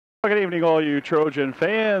Good evening, all you Trojan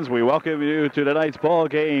fans. We welcome you to tonight's ball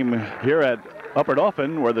game here at Upper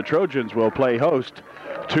Dauphin, where the Trojans will play host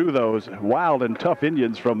to those wild and tough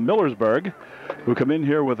Indians from Millersburg, who come in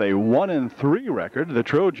here with a 1-3 record. The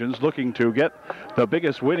Trojans looking to get the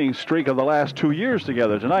biggest winning streak of the last 2 years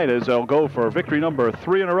together tonight, as they'll go for victory number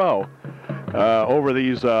 3 in a row over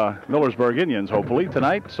these Millersburg Indians, hopefully,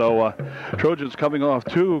 tonight. So Trojans coming off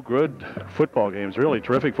 2 good football games, really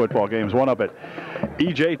terrific football games. One up at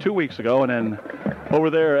EJ 2 weeks ago, and then over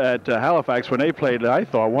there at Halifax when they played, I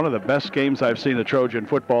thought, one of the best games I've seen the Trojan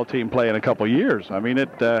football team play in a couple years. I mean, it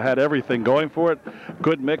had everything going for it.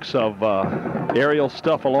 Good mix of aerial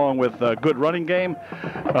stuff along with a good running game.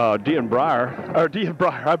 Dean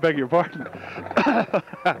Breyer, I beg your pardon.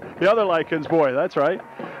 The other Likens boy, that's right.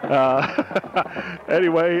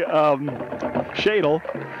 Anyway, Shadle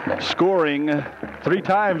scoring 3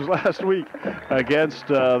 times last week against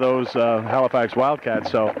those Halifax Wildcats.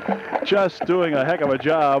 So just doing a heck of a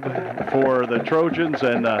job for the Trojans,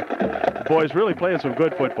 and boys really playing some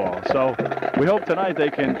good football. So we hope tonight they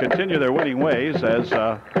can continue their winning ways, as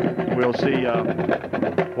we'll see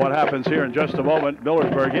what happens here in just a moment.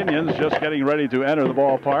 Millersburg Indians just getting ready to enter the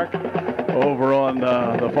ballpark over on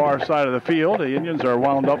the far side of the field. The Indians are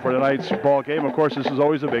wound up for tonight's ball game. Of course, this is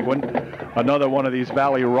always a big one. Another one of these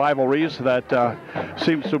Valley rivalries that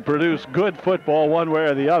seems to produce good football one way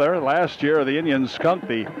or the other. Last year, the Indians skunked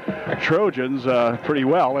the Trojans pretty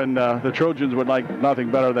well, and the Trojans would like nothing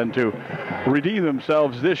better than to redeem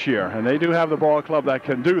themselves this year, and they do have the ball club that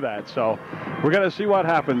can do that. So we're going to see what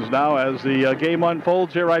happens now as the game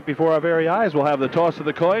unfolds here right before our very eyes. We'll have the toss of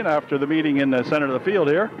the coin after the meeting in the center of the field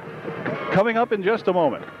here, coming up in just a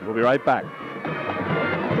moment. We'll be right back.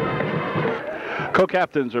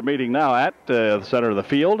 Co-captains are meeting now at the center of the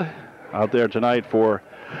field. Out there tonight for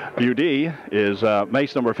UD is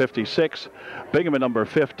Mace number 56, Bingham at number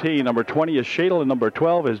 15, number 20 is Shadle, and number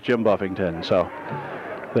 12 is Jim Buffington. So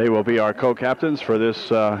they will be our co-captains for this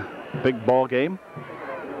big ball game.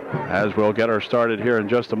 As we'll get her started here in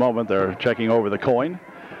just a moment, they're checking over the coin.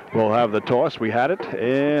 We'll have the toss. We had it,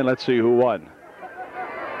 and let's see who won.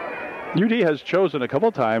 UD has chosen a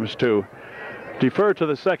couple times to defer to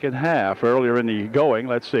the second half earlier in the going.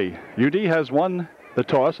 Let's see. UD has won the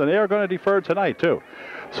toss, and they are going to defer tonight, too.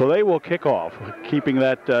 So they will kick off, keeping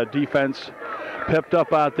that defense pepped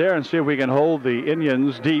up out there, and see if we can hold the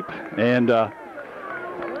Indians deep. And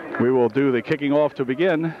we will do the kicking off to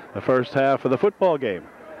begin the first half of the football game.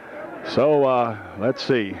 So let's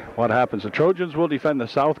see what happens. The Trojans will defend the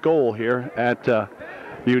south goal here at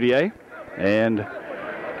UDA, and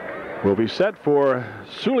we'll be set for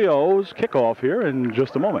Sulio's kickoff here in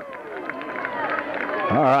just a moment.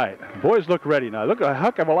 All right, boys look ready now. Look a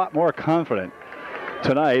heck of a lot more confident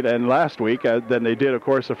tonight and last week than they did, of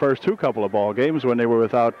course, the first couple of ball games when they were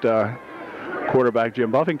without quarterback Jim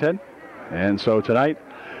Buffington. And so tonight,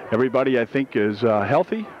 everybody, I think, is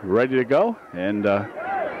healthy, ready to go, and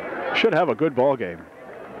should have a good ball game.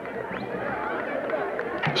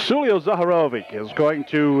 Sulio Zaharovic is going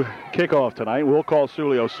to kick off tonight. We'll call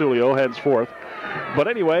Sulio henceforth. But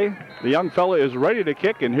anyway, the young fella is ready to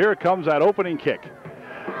kick, and here comes that opening kick.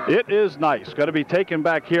 It is nice. Going to be taken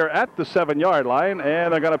back here at the 7-yard line,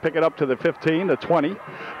 and they're going to pick it up to the 15, the 20,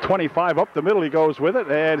 25. Up the middle he goes with it,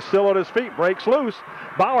 and still on his feet, breaks loose.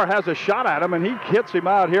 Bauer has a shot at him, and he hits him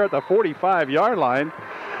out here at the 45-yard line.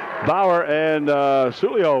 Bauer and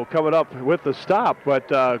Sulio coming up with the stop, but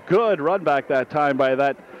good run back that time by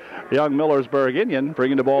that young Millersburg Indian,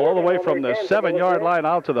 bringing the ball all the way from the 7-yard line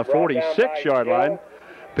out to the 46-yard line.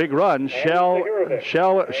 Big run. Shell and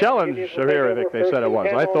Shahirovic, they said it was.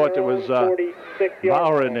 I thought it was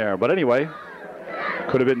Bauer in there, but anyway,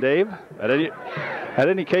 could have been Dave. At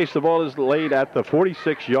any case, the ball is laid at the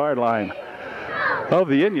 46-yard line of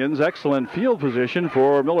the Indians. Excellent field position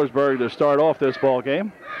for Millersburg to start off this ball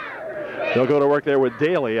game. They'll go to work there with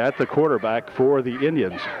Daly at the quarterback for the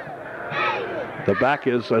Indians. The back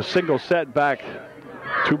is a single set back,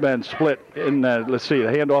 2-men split. In let's see, the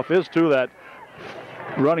handoff is to that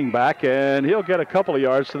running back, and he'll get a couple of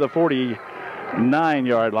yards to the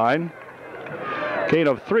 49-yard line. Gain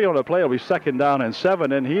of 3 on the play. Will be 2nd down and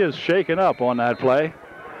 7, and he is shaken up on that play.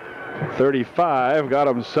 35 got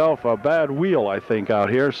himself a bad wheel, I think, out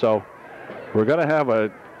here. So we're going to have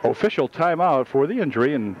an official timeout for the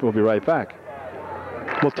injury, and we'll be right back.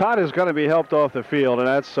 Well, Todd is going to be helped off the field, and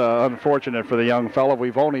that's unfortunate for the young fellow.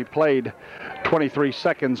 We've only played 23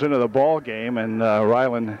 seconds into the ball game, and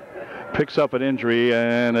Ryland picks up an injury,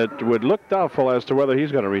 and it would look doubtful as to whether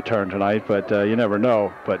he's going to return tonight, but you never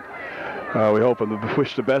know. But we hope and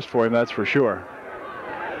wish the best for him, that's for sure.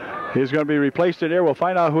 He's going to be replaced in here. We'll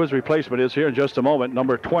find out who his replacement is here in just a moment.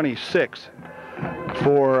 Number 26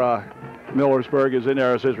 for Millersburg is in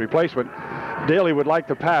there as his replacement. Daly would like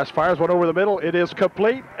to pass. Fires one over the middle. It is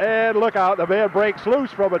complete. And look out. The man breaks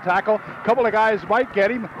loose from a tackle. A couple of guys might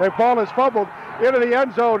get him. The ball is fumbled into the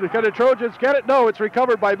end zone. Can the Trojans get it? No, it's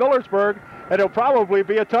recovered by Millersburg, and it'll probably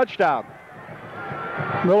be a touchdown.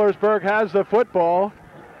 Millersburg has the football,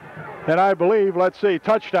 and I believe, let's see,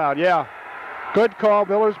 touchdown. Yeah. Good call,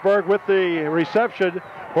 Millersburg, with the reception,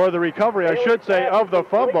 or the recovery, I should say, of the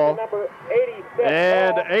fumble.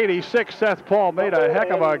 And 86, Seth Paul made a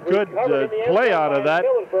heck of a good play out of that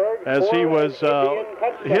as he was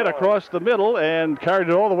hit across the middle and carried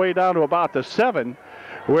it all the way down to about the 7,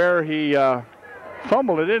 where he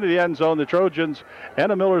fumbled it into the end zone. The Trojans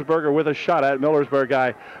and a Millersburger with a shot at Millersburg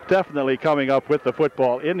guy definitely coming up with the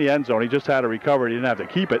football in the end zone. He just had to recover it. He didn't have to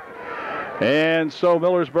keep it. And so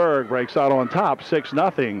Millersburg breaks out on top,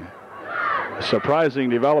 6-0. Surprising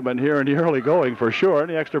development here in the early going for sure. And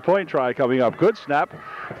the extra point try coming up. Good snap.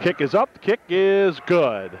 Kick is up. Kick is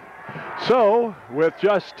good. So with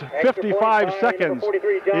just 55 seconds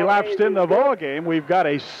elapsed in the ball game, we've got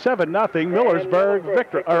a 7-0 Millersburg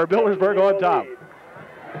victory, or Millersburg on top.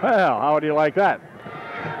 Well, how do you like that?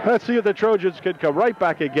 Let's see if the Trojans can come right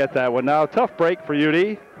back and get that one now. Tough break for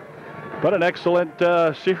UD, but an excellent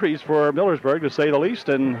series for Millersburg, to say the least,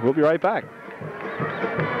 and we'll be right back.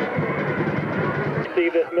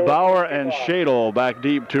 Bauer and Shadle back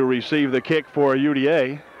deep to receive the kick for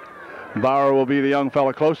UDA. Bauer will be the young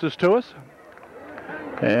fella closest to us,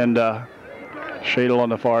 and Shadle on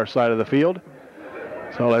the far side of the field.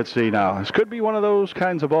 So let's see now. This could be one of those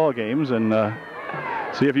kinds of ball games, and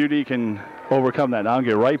see if UD can overcome that now and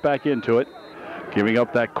get right back into it, giving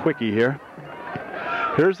up that quickie here.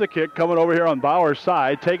 Here's the kick coming over here on Bauer's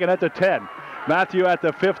side, taken at the 10. Matthew at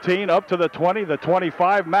the 15, up to the 20, the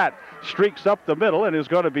 25. Matt streaks up the middle and is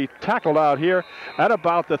going to be tackled out here at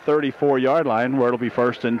about the 34-yard line, where it'll be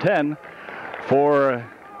 1st and 10 for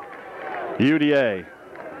UDA.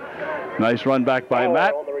 Nice run back by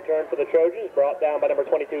Matt. On the return for the Trojans, brought down by number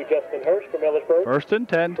 22, Justin Hirsch from Millersburg. 1st and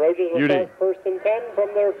 10, Trojans will UD. start 1st and 10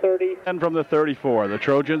 from their 30. And from the 34. The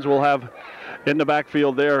Trojans will have in the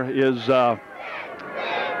backfield there is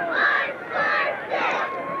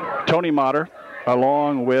Tony Motter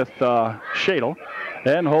along with Shadle,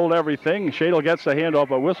 and hold everything. Shadle gets the handoff,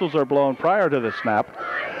 but whistles are blown prior to the snap.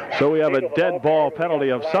 So we have a dead ball penalty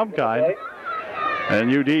of some kind, and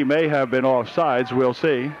UD may have been offsides. We'll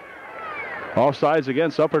see. Offsides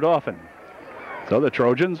against Upper Dauphin. So the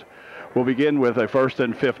Trojans will begin with a 1st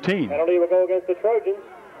and 15. Penalty will go against the Trojans.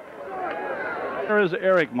 There is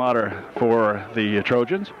Eric Motter for the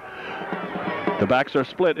Trojans. The backs are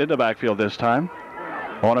split in the backfield this time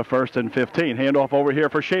on a 1st and 15. Handoff over here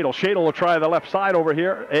for Shadle. Shadle will try the left side over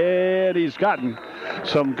here, and he's gotten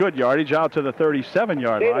some good yardage out to the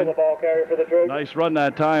 37-yard line. The ball carrier for the Trojans. Nice run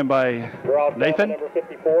that time by Nathan. Number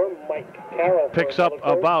 54, Mike Carroll. Picks up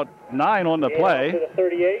about 9 on the play. To the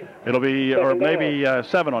 38. It'll be, or maybe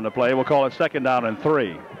 7 on the play. We'll call it 2nd down and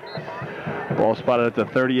 3. Ball spotted at the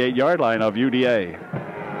 38-yard line of UDA.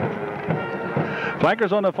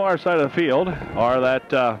 Flankers on the far side of the field are that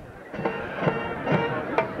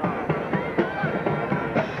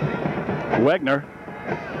Wegner.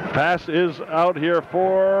 Pass is out here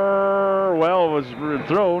for, well, was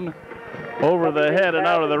thrown over the head and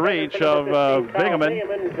out of the reach of Bingaman.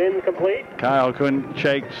 Kyle couldn't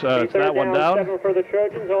chase that one down. It'll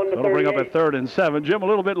bring up a 3rd and 7. Jim a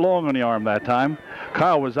little bit long on the arm that time.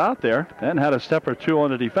 Kyle was out there and had a step or two on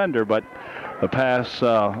the defender, but the pass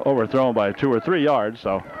overthrown by 2 or 3 yards.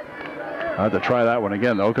 So I had to try that one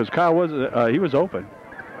again, though, because Kyle was he was open.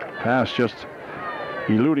 Pass just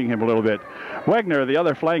eluding him a little bit. Wegner, the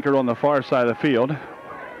other flanker on the far side of the field.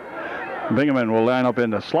 Bingaman will line up in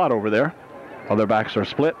the slot over there. Other backs are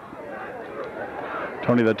split.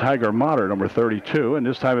 Tony the Tiger Motter, number 32, and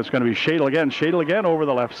this time it's going to be Shadle again. Shadle again over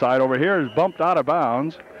the left side. Over here is bumped out of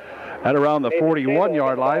bounds at around the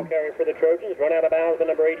 41-yard line. For the Trojans, run out of bounds at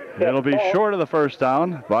number 87. It'll be short of the 1st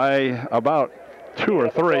down by about 2 or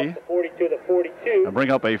 3. 42 to 42. And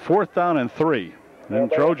bring up a 4th down and 3. Then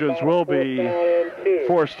Trojans will be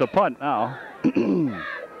forced to punt now.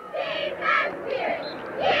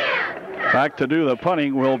 Back to do the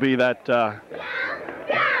punting will be that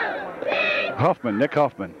Huffman, Nick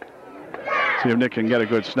Huffman. See if Nick can get a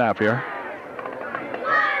good snap here.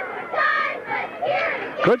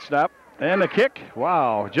 Good snap. And the kick.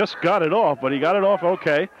 Wow, just got it off, but he got it off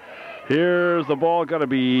okay. Here's the ball going to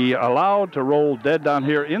be allowed to roll dead down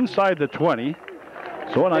here inside the 20.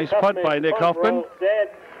 So a nice punt by Nick Huffman.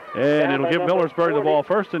 And it'll give Millersburg the ball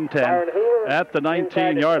 1st and 10 at the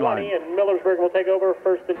 19-yard line. And Millersburg will take over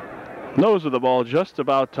 1st and... Nose of the ball just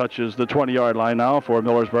about touches the 20-yard line now for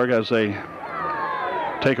Millersburg as they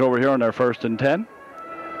take over here on their 1st and 10.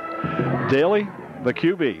 Daly, the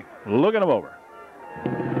QB, looking him over.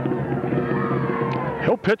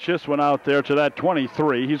 He'll pitch this one out there to that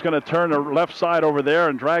 23. He's going to turn the left side over there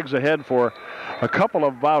and drags ahead for a couple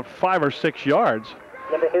of about 5 or 6 yards.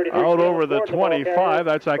 Out over the 25.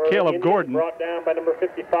 That's Caleb Gordon. Brought down by number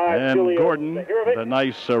 55. And Julio Gordon, the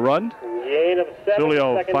nice run.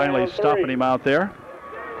 Julio finally stopping him out there.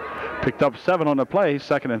 Picked up 7 on the play,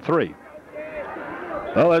 2nd and 3.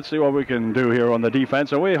 Well, let's see what we can do here on the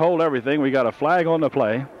defense. And we hold everything. We got a flag on the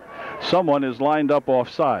play. Someone is lined up off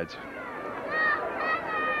sides.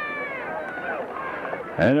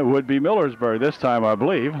 And it would be Millersburg this time, I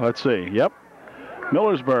believe. Let's see. Yep.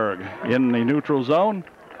 Millersburg in the neutral zone.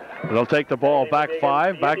 They'll take the ball back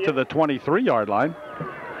 5, back to the 23-yard line.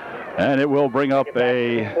 And it will bring up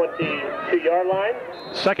a 22-yard line.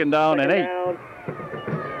 2nd down and 8.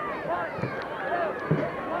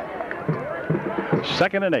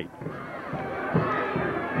 2nd and 8.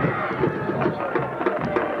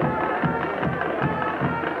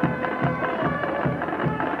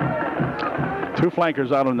 Two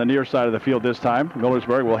flankers out on the near side of the field this time.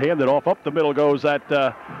 Millersburg will hand it off. Up the middle goes that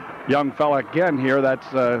young fella again here. That's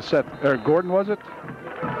Gordon, was it?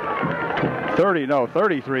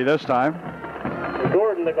 33 this time.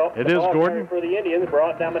 Gordon, it is Gordon. For the Indians,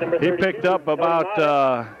 brought down by number 32. He picked up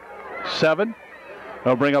about 7.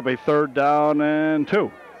 They'll bring up a 3rd down and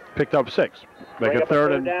 2. Picked up 6. Make it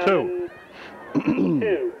 3rd and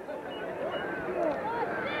 2.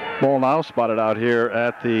 Ball now spotted out here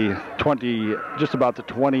at the 20, just about the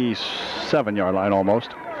 27-yard line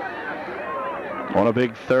almost. On a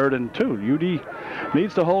big 3rd and 2. UD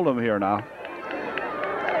needs to hold them here now.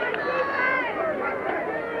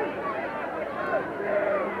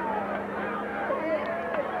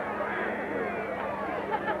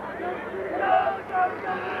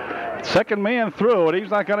 Second man through, and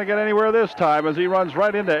he's not going to get anywhere this time as he runs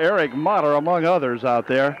right into Eric Motter, among others out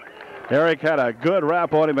there. Eric had a good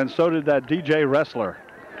rap on him, and so did that DJ Wrestler.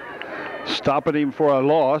 Stopping him for a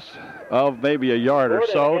loss of maybe a yard or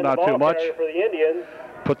so, not too much.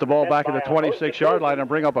 Put the ball back at the 26-yard line and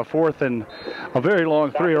bring up a 4th and a very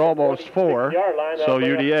long 3 or almost 4. So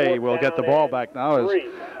UDA will get the ball back now as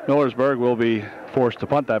Millersburg will be forced to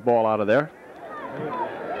punt that ball out of there.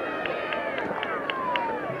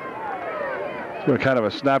 See what kind of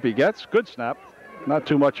a snap he gets. Good snap. Not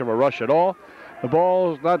too much of a rush at all. The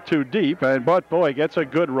ball's not too deep, but boy, gets a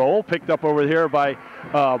good roll. Picked up over here by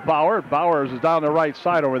Bauer. Bowers is down the right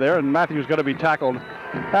side over there, and Matthews going to be tackled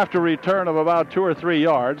after a return of about 2 or 3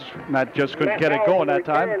 yards. Matt just couldn't get it going that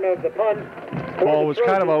time. Ball was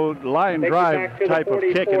kind of a line drive type of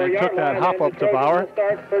kick, and it took that hop up to Bauer.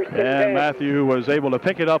 And Matthew was able to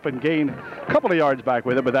pick it up and gain a couple of yards back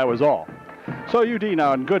with it, but that was all. So UD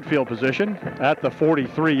now in good field position at the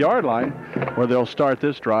 43-yard line, where they'll start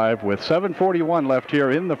this drive with 7:41 left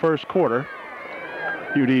here in the first quarter.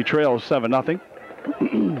 UD trails 7-0.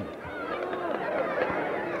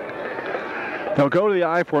 They'll go to the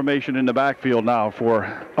I formation in the backfield now for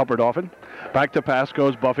Upper Dauphin. Back to pass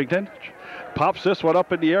goes Buffington. Pops this one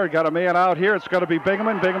up in the air. Got a man out here. It's going to be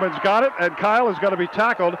Bingaman. Bingaman's got it, and Kyle is going to be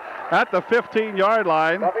tackled at the 15-yard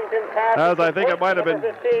line. As I think it might have been,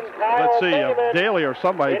 let's see, Daly or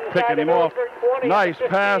somebody picking him off. Nice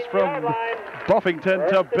pass from Buffington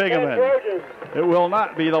to Bingaman. It will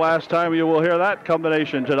not be the last time you will hear that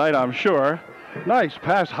combination tonight, I'm sure. Nice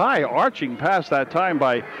pass, high arching pass that time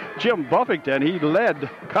by Jim Buffington. He led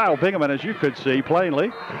Kyle Bingaman, as you could see plainly,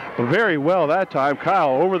 very well that time.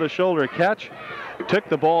 Kyle over the shoulder catch, took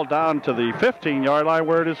the ball down to the 15-yard line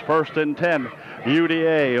where it is 1st and 10.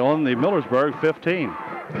 UDA on the Millersburg 15.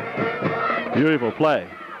 Beautiful play.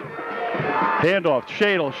 Handoff,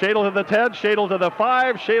 Shadle. Shadle to the 10, Shadle to the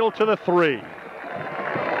 5, Shadle to the 3.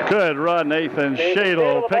 Good run, Nathan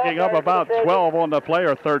Shadle, picking up about 12 on the play,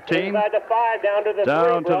 or 13.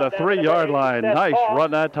 Down to the 3-yard line. Nice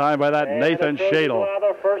run that time by that Nathan Shadle.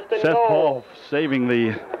 Seth Paul saving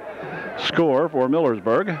the score for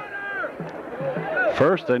Millersburg.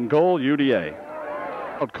 1st and goal, UDA.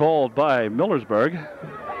 Called by Millersburg.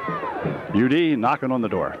 UD knocking on the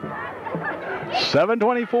door.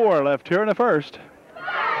 7:24 left here in the first.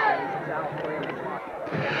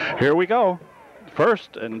 Here we go.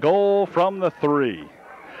 1st and goal from the 3.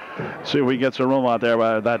 See if we get some room out there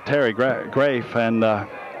by that Terry Grafe, and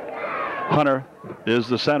Hunter is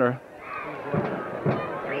the center.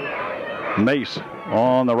 Mace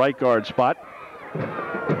on the right guard spot.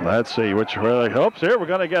 Let's see which way. Oops, here we're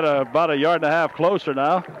going to get about a yard and a half closer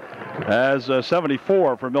now, as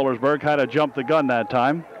 74 for Millersburg kind of jumped the gun that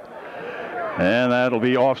time. And that'll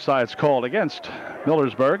be offsides called against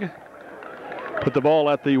Millersburg. Put the ball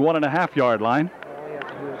at the 1.5 yard line.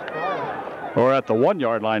 Or at the 1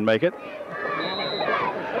 yard line, make it.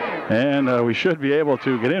 And we should be able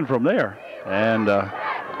to get in from there and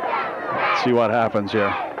see what happens here.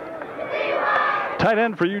 Tight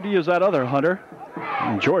end for UD is that other Hunter.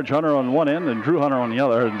 And George Hunter on one end and Drew Hunter on the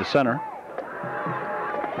other in the center.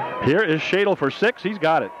 Here is Shadle for 6. He's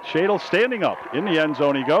got it. Shadle standing up. In the end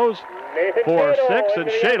zone he goes for 6, and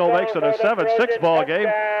Shadle makes it a 7-6 ball game.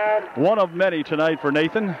 One of many tonight for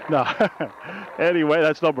Nathan. No. Anyway,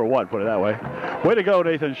 that's number 1, put it that way. Way to go,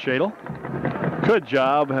 Nathan Shadle. Good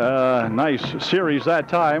job. Nice series that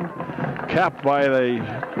time. Capped by the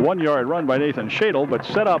 1 yard run by Nathan Shadle, but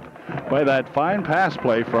set up by that fine pass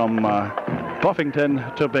play from Buffington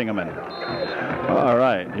to Bingaman. All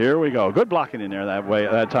right, here we go. Good blocking in there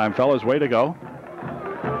that time, fellas. Way to go.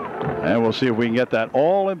 And we'll see if we can get that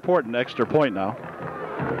all-important extra point now.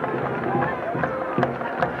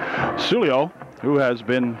 Sulio, who has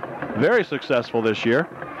been very successful this year,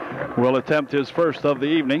 will attempt his first of the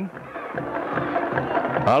evening.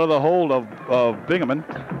 Out of the hold of Bingaman.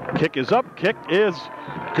 Kick is up. Kick is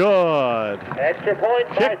good. Extra point.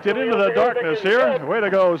 Kicked it into the darkness here. Way to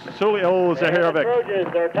go, Sulio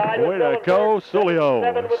Zaharovic. Way to go, Sulio.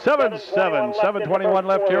 7-7. 7:21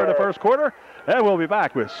 left here in the first quarter. And we'll be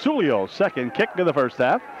back with Sulio's second kick to the first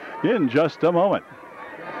half in just a moment.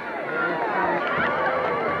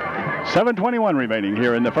 7:21 remaining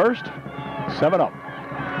here in the first. 7 up.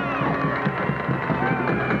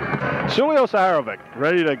 Sulio Zaharovic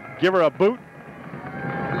ready to give her a boot.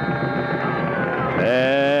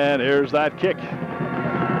 And here's that kick.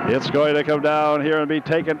 It's going to come down here and be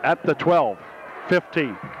taken at the 12,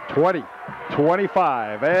 15, 20,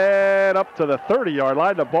 25, and up to the 30-yard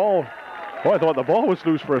line. The ball, boy, I thought the ball was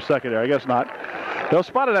loose for a second there. I guess not. They'll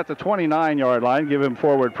spot it at the 29-yard line, give him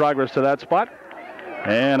forward progress to that spot.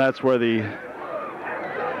 And that's where the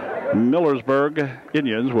Millersburg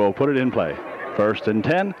Indians will put it in play. 1st and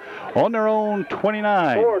 10 on their own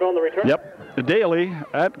 29. Forward on the return. Yep. Daly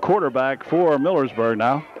at quarterback for Millersburg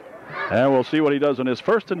now. And we'll see what he does on his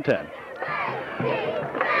 1st and 10.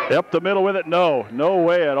 Up the middle with it. No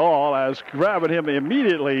way at all. As grabbing him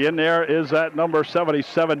immediately in there is that number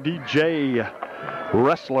 77, DJ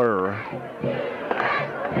Wrestler.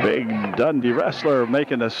 Big Dundee Wrestler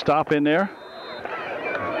making the stop in there.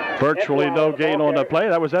 Virtually no gain on the play.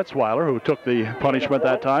 That was Etzweiler who took the punishment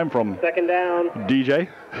that time from second down. DJ.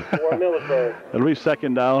 For Millersburg. At least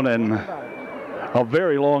second down and a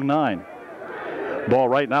very long 9. Ball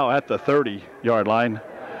right now at the 30-yard line.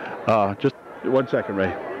 Just 1 second,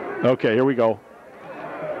 Ray. Okay, here we go.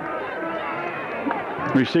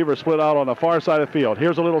 Receiver split out on the far side of the field.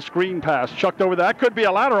 Here's a little screen pass chucked over. That could be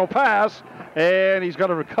a lateral pass, and he's going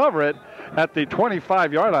to recover it at the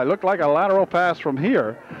 25-yard line. Looked like a lateral pass from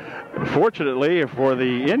here. Fortunately for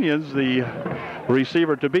the Indians, the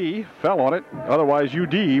receiver-to-be fell on it. Otherwise,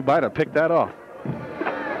 UD might have picked that off.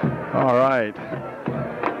 All right.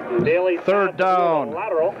 Daly 3rd down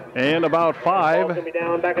and about 5. Going to be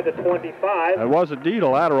down back at the 25. It was indeed a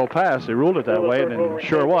lateral pass. They ruled it that way, and it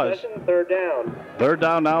sure was. 3rd down. 3rd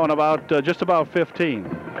down now and about just about 15.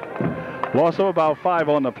 Loss of about 5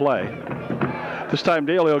 on the play. This time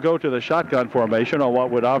Daly will go to the shotgun formation on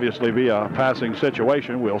what would obviously be a passing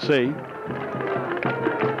situation. We'll see.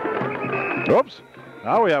 Oops.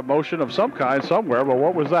 Now we have motion of some kind somewhere, but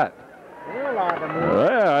what was that?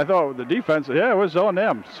 Yeah, I thought the defense, it was on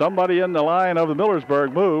them. Somebody in the line of the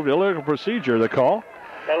Millersburg moved. Illegal procedure, the call.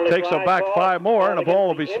 Takes them back 5 more, and the ball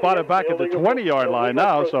will be spotted back at the 20-yard line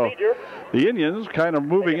now. So the Indians kind of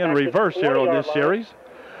moving in reverse here on this series.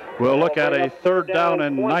 We'll look at a 3rd down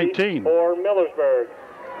and 19. For Millersburg.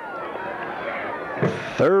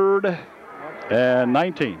 3rd and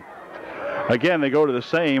 19. Again, they go to the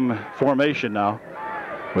same formation now.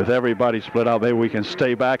 With everybody split out, maybe we can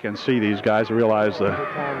stay back and see these guys. I realize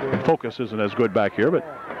the focus isn't as good back here, but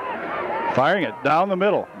firing it down the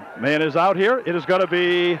middle. Man is out here. It is going to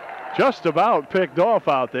be just about picked off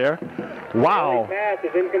out there. Wow.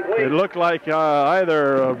 It looked like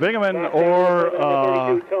either Bingaman or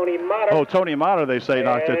Tony Motter, they say,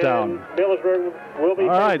 knocked it down. All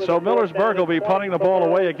right, so Millersburg will be punting the ball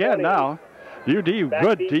away again now. UD,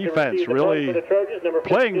 good defense, really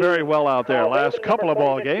playing very well out there last couple of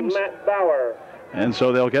ball games. And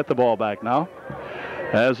so they'll get the ball back now.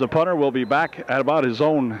 As the punter will be back at about his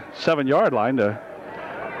own 7-yard line to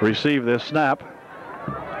receive this snap.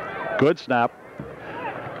 Good snap.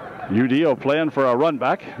 UD will plan for a run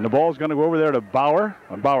back. And the ball's going to go over there to Bauer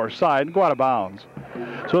on Bauer's side and go out of bounds.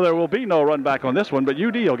 So there will be no run back on this one, but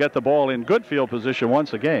UD will get the ball in good field position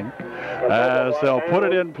once again as they'll put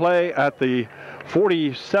it in play at the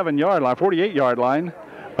 47-yard line, 48-yard line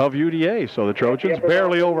of UDA. So the Trojans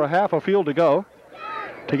barely over half a field to go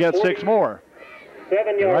to get 6 more.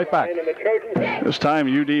 Right back. This time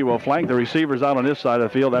UD will flank the receivers out on this side of the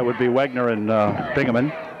field. That would be Wagner and Bingaman.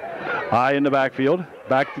 High in the backfield.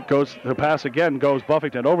 Back goes the pass again. Goes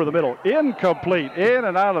Buffington over the middle. Incomplete. In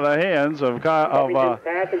and out of the hands of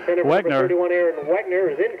Wagner.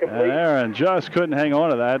 Aaron just couldn't hang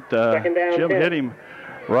on to that. Jim hit him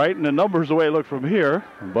right in the numbers the way it looked from here.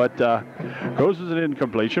 But goes as an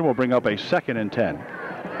incompletion. Will bring up a 2nd and 10.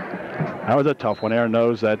 That was a tough one. Aaron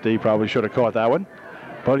knows that he probably should have caught that one.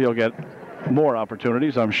 But he'll get more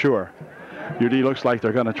opportunities, I'm sure. UD looks like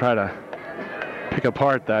they're going to try to pick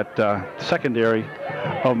apart that secondary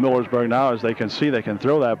of Millersburg now, as they can see they can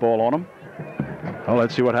throw that ball on them. Well,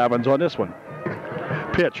 let's see what happens on this one.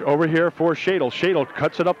 Pitch over here for Shadle. Shadle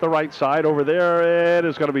cuts it up the right side. Over there, it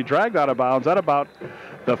is going to be dragged out of bounds at about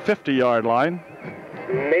the 50-yard line.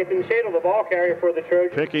 Nathan Shadle, the ball carrier for the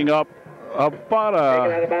Trojans. Picking up about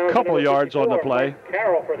a couple yards on the play.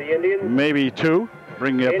 Carroll for the Indians. Maybe 2.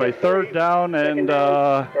 Bringing up a 3rd down and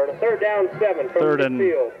third down 7 from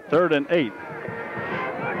third and 8.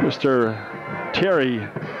 Mr. Terry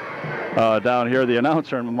down here, the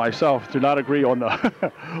announcer, and myself do not agree on the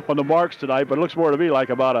on the marks tonight, but it looks more to me like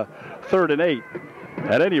about a 3rd and 8.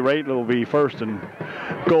 At any rate, it'll be 1st and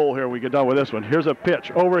goal here. We get done with this one. Here's a pitch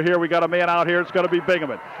over here. We got a man out here. It's going to be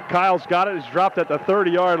Bingaman. Kyle's got it. He's dropped at the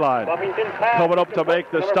 30-yard line. Coming up to make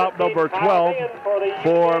the stop, number 12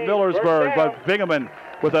 for Millersburg, but Bingaman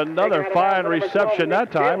with another fine reception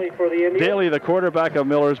that time. Daly, the quarterback of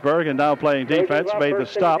Millersburg, and now playing defense, made the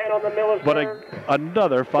stop. But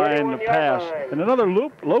another fine pass and another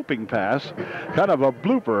loping pass. Kind of a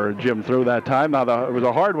blooper Jim threw that time. Now, it was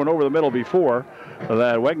a hard one over the middle before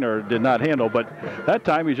that Wagner did not handle, but that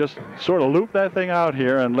time he just sort of looped that thing out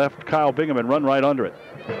here and left Kyle Bingaman run right under it.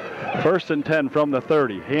 1st and 10 from the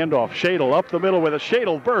 30. Handoff. Shadle up the middle with a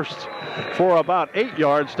Shadle burst for about 8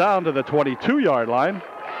 yards down to the 22-yard line.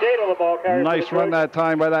 Nice run that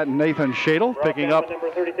time by that Nathan Shadle, picking up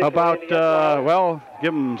about, well,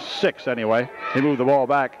 give him 6 anyway. He moved the ball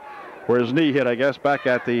back where his knee hit, I guess, back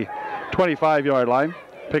at the 25-yard line.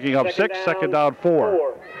 Picking up 6, 2nd down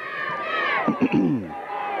 4.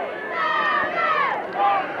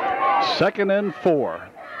 2nd and 4.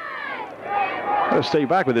 Gotta stay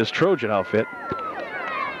back with this Trojan outfit.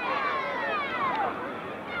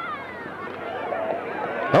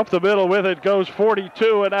 Up the middle with it goes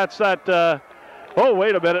 42, and that's that. Oh,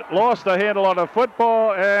 wait a minute. Lost the handle on the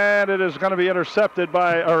football, and it is going to be intercepted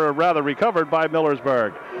by, or rather recovered by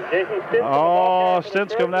Millersburg. Oh,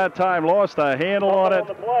 Stinscombe that time lost the handle on it.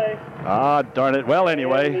 Ah, darn it. Well,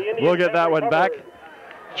 anyway, we'll get that one back.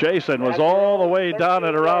 Jason was all the way down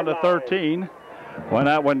at around the 13 when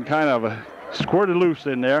that one kind of squirted loose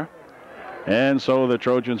in there. And so the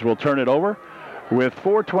Trojans will turn it over with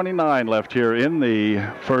 4:29 left here in the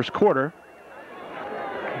 1st quarter.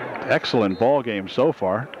 Excellent ball game so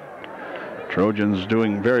far. Trojans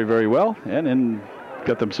doing very, very well and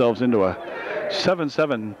got themselves into a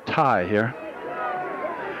 7-7 tie here.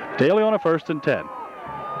 Daly on a 1st and 10.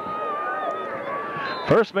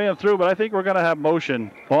 First man through, but I think we're going to have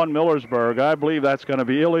motion on Millersburg. I believe that's going to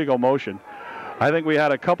be illegal motion. I think we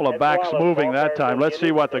had a couple of backs moving that time. Let's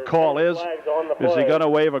see what the call is. Is he going to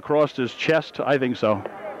wave across his chest? I think so.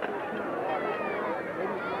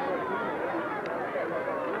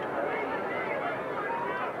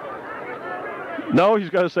 No, he's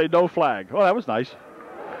going to say no flag. Oh, that was nice.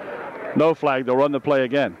 No flag. They'll run the play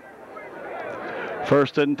again.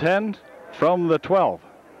 1st and 10 from the 12.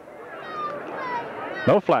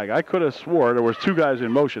 No flag. I could have swore there was 2 guys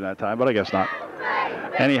in motion that time, but I guess not.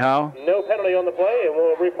 Anyhow. No penalty on the play, and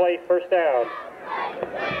we'll replay 1st down.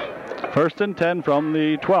 1st and 10 from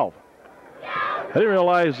the 12. I didn't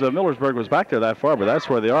realize Millersburg was back there that far, but that's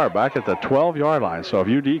where they are, back at the 12-yard line. So if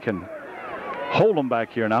UD can hold them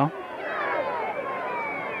back here now.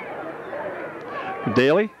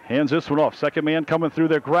 Daly hands this one off. 2nd man coming through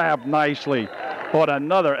there, grabbed nicely on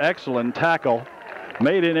another excellent tackle.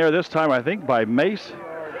 Made in there this time, I think, by Mace,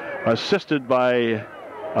 assisted by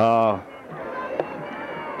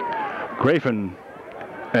Grafen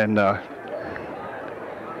and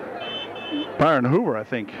Byron Hoover, I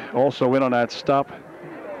think, also in on that stop.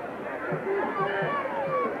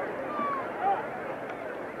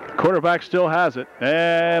 Quarterback still has it.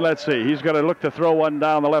 And let's see. He's going to look to throw one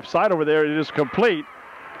down the left side over there. It is complete.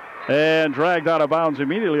 And dragged out of bounds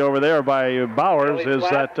immediately over there by Bowers is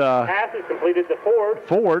that pass is completed to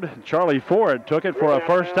Ford. Charlie Ford took it for a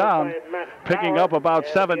first down, picking up about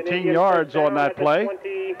 17 yards on that play.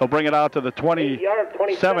 They'll bring it out to the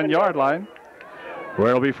 27-yard line, where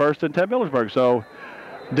it'll be first and 10 Millersburg. So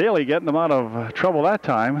Daly getting them out of trouble that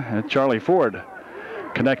time, and Charlie Ford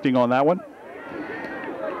connecting on that one.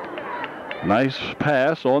 Nice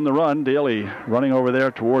pass on the run. Daly running over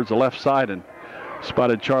there towards the left side and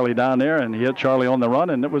spotted Charlie down there, and he hit Charlie on the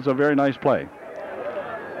run, and it was a very nice play.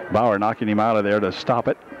 Bauer knocking him out of there to stop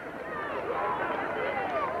it.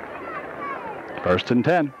 First and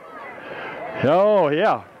 10. Oh,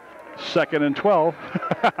 yeah. Second and 12.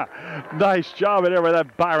 Nice job in there by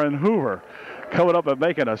that Byron Hoover. Coming up and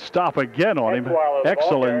making a stop again on him.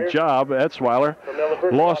 Excellent job, Etzweiler.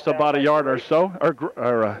 Lost about a yard or so.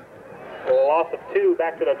 Loss of 2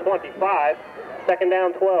 back to the 25. Second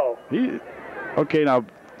down, 12. Okay, now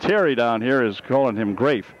Terry down here is calling him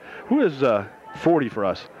Grafe. Who is 40 for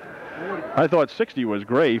us? I thought 60 was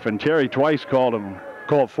Grafe, and Terry twice called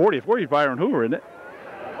 40. 40 is Byron Hoover, isn't it?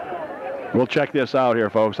 We'll check this out here,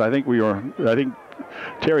 folks. I think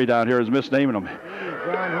Terry down here is misnaming him.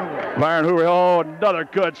 Byron Hoover. Oh, another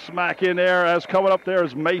good smack in there. As coming up there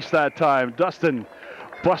is Mace that time. Dustin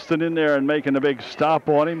busting in there and making a big stop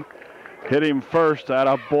on him. Hit him first.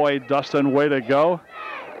 Attaboy, Dustin. Way to go.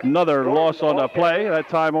 Another loss on the play. That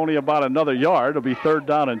time only about another yard. It'll be third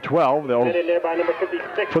down and 12. They'll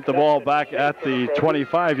put the ball back at the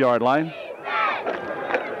 25-yard line.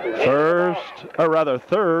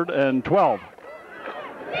 Third and 12.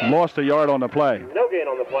 Lost a yard on the play. No gain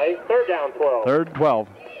on the play. Third down, 12. Third and 12.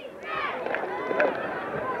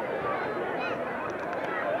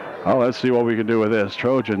 Oh, let's see what we can do with this.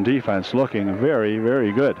 Trojan defense looking very,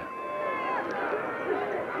 very good.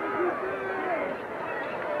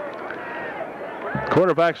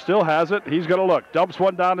 Quarterback still has it. He's going to look. Dumps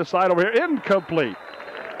one down the side over here. Incomplete.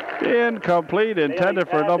 Incomplete. Intended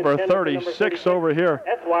for number 36 over here.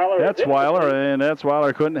 Etzweiler. And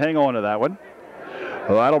Etzweiler couldn't hang on to that one.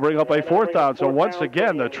 Well, that'll bring up a fourth down. So once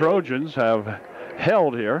again, the Trojans have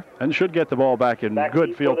held here and should get the ball back in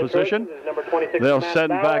good field position. They'll send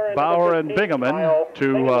back Bauer and Bingaman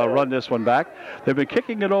to run this one back. They've been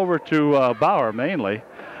kicking it over to Bauer mainly.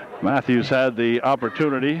 Matthews had the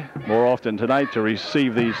opportunity more often tonight to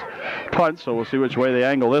receive these punts, so we'll see which way they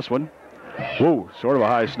angle this one. Woo, sort of a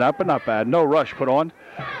high snap, but not bad. No rush put on.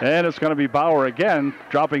 And it's going to be Bauer again,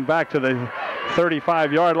 dropping back to the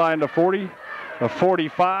 35-yard line to 40. The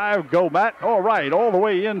 45, go Matt. All right, all the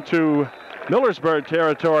way into Millersburg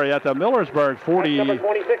territory at the Millersburg 43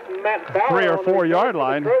 or 4-yard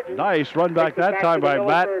line. Nice run back that time by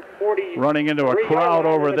Matt, running into a crowd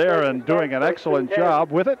over there and doing an excellent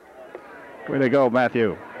job with it. Way to go,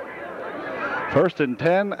 Matthew. First and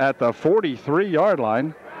 10 at the 43-yard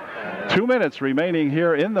line. 2 minutes remaining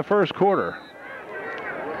here in the first quarter.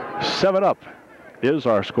 7-up is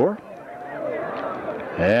our score.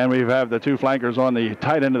 And we have the two flankers on the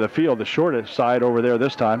tight end of the field, the shortest side over there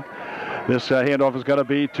this time. This handoff is going to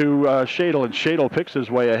be to Shadle, and Shadle picks his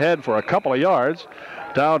way ahead for a couple of yards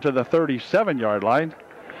down to the 37-yard line.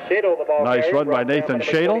 Nice run by Nathan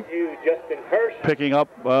Shadle. Picking up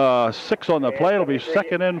 6 on the play. It'll be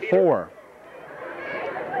second and 4.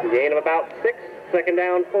 Gain of about 6, second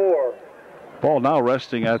down 4. Ball now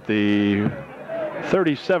resting at the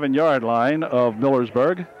 37-yard line of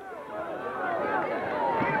Millersburg.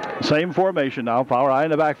 Same formation now, power eye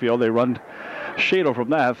in the backfield. They run Shadle from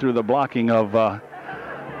that through the blocking of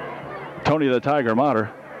Tony the Tiger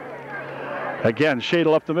Motter. Again,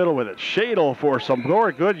 Shadle up the middle with it. Shadle for some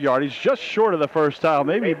more good yardage, just short of the first down,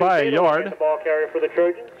 maybe by a yard. The ball carrier for the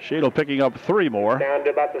Trojans. Shadle picking up 3 more. Down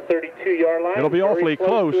to about the 32-yard line. It'll be awfully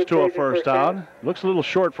close to a first down. Looks a little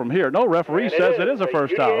short from here. No, referee says it is a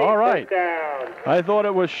first down. All right. I thought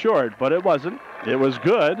it was short, but it wasn't. It was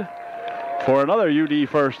good for another UD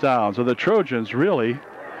first down. So the Trojans really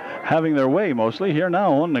having their way mostly here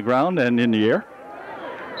now on the ground and in the air.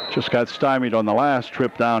 Just got stymied on the last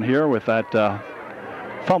trip down here with that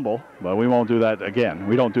fumble, but we won't do that again.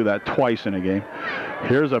 We don't do that twice in a game.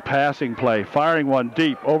 Here's a passing play, firing one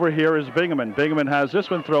deep. Over here is Bingaman. Bingaman has this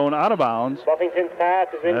one thrown out of bounds. Buffington's pass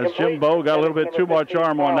is incomplete. As Jim Bowe got a little bit too much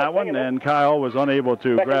arm on that one, and Kyle was unable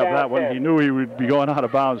to grab that one. He knew he would be going out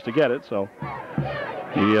of bounds to get it, so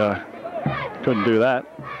he couldn't do that.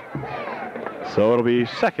 So it'll be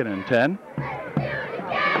second and 10.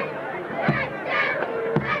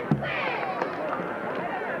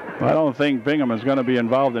 I don't think Bingham is going to be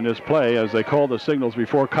involved in this play, as they called the signals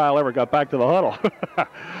before Kyle ever got back to the huddle.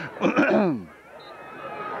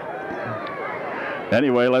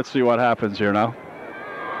 Anyway, let's see what happens here now.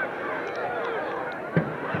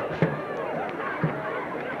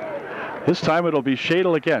 This time it'll be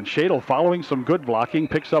Shadle again. Shadle following some good blocking,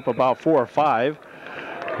 picks up about 4 or 5.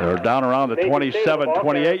 They're down around the 27,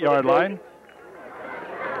 28-yard line.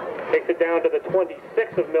 Takes it down to the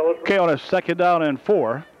 26 of Millersburg. Okay, on a 2nd down and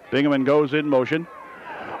 4. Bingaman goes in motion.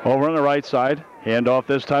 Over on the right side. Handoff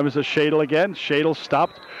this time is a Shadle again. Shadle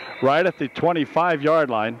stopped right at the 25-yard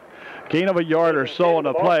line. Gain of a yard or so on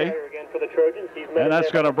the play. And that's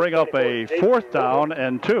going to bring up a 4th down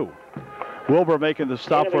and 2. Wilbur making the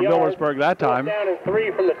stop for Millersburg that time. 4th down and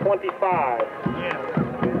 3 from the 25.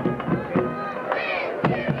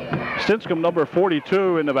 Stinscombe, number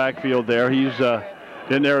 42 in the backfield there. He's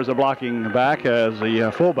in there as a blocking back, as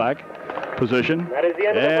the fullback position.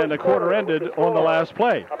 And the quarter ended on the last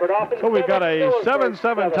play. So we've got a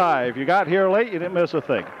 7-7 tie. If you got here late, you didn't miss a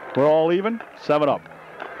thing. We're all even, 7 up.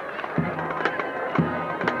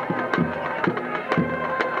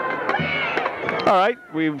 All right,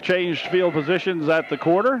 we've changed field positions at the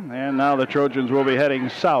quarter, and now the Trojans will be heading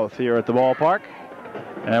south here at the ballpark.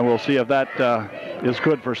 And we'll see if that is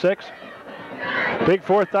good for 6. Big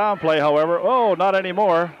 4th down play, however. Oh, not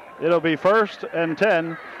anymore. It'll be 1st and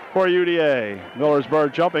 10 for UDA.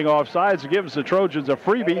 Millersburg jumping off sides gives the Trojans a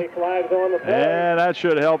freebie. And that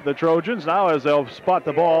should help the Trojans now as they'll spot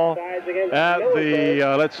the ball at the,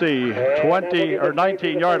 let's see, 20 or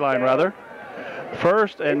 19-yard line, rather.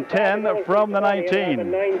 1st and 10 from the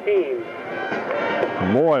 19.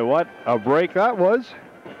 Boy, what a break that was.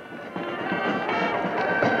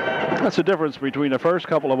 That's the difference between the first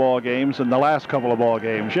couple of ball games and the last couple of ball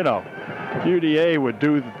games. You know, UDA would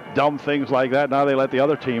do dumb things like that. Now they let the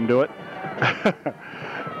other team do it.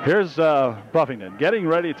 Here's Buffington getting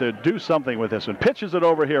ready to do something with this and pitches it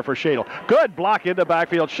over here for Shadle. Good block in the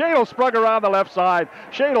backfield. Shadle sprung around the left side.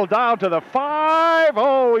 Shadle down to the 5.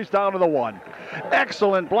 Oh, he's down to the 1.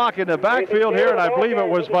 Excellent block in the backfield here, and I believe it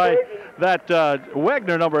was by that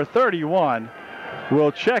Wegner, number 31.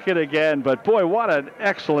 We'll check it again, but boy, what an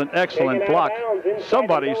excellent block.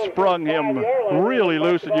 Somebody sprung him really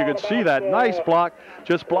loose, and you could see that nice block,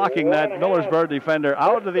 just blocking that Millersburg defender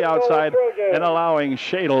out to the outside and allowing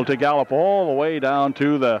Shadle to gallop all the way down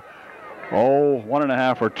to the,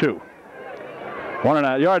 1.5 or 2.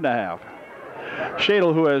 1.5 yard and a half.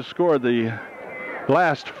 Shadle, who has scored the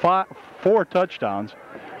last 4 touchdowns,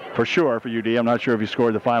 for sure, for UD. I'm not sure if he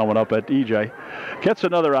scored the final one up at EJ. Gets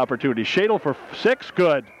another opportunity. Shadle for 6,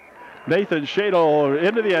 good. Nathan Shadle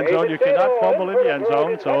into the end zone. You cannot fumble in the end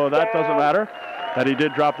zone, so that doesn't matter that he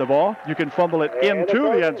did drop the ball. You can fumble it into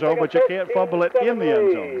the end zone, but you can't fumble it in the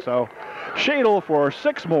end zone. So Shadle for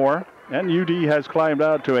 6 more, and UD has climbed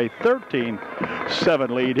out to a 13-7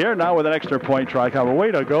 lead here. Now with an extra point try coming.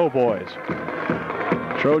 Way to go, boys.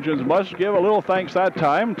 Trojans must give a little thanks that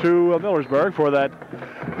time to Millersburg for that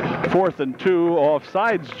 4th and 2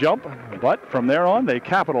 offsides jump, but from there on they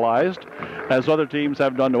capitalized, as other teams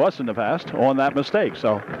have done to us in the past, on that mistake.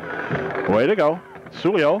 So way to go.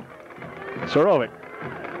 Sulio Sorovic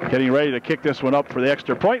getting ready to kick this one up for the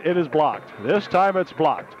extra point. It is blocked. This time it's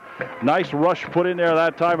blocked. Nice rush put in there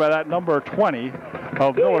that time by that number 20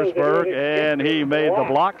 of Millersburg, and he made the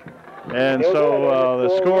block. And so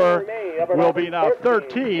the score will be now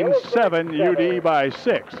 13-7, UD by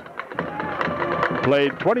 6.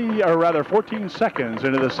 Played 14 seconds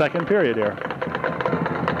into the second period here.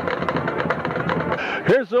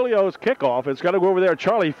 Here's Zulio's kickoff. It's got to go over there.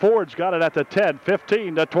 Charlie Ford's got it at the 10,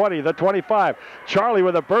 15, the 20, the 25. Charlie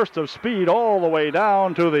with a burst of speed all the way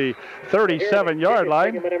down to the 37-yard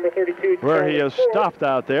line, where he is stopped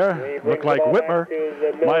out there. Looked like Whitmer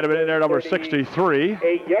might have been in there, number 63.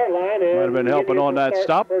 Might have been helping on that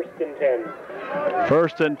stop.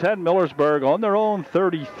 1st and 10, Millersburg on their own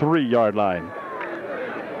 33-yard line.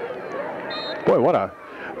 Boy, what a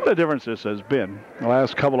difference this has been the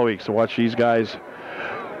last couple of weeks to watch these guys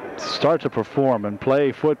start to perform and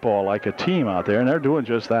play football like a team out there, and they're doing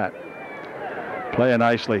just that. Playing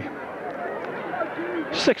nicely.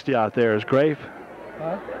 60 out there is great.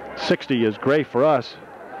 60 is great for us.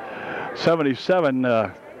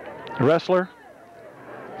 77 wrestler.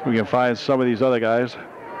 We can find some of these other guys.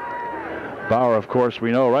 Bauer, of course,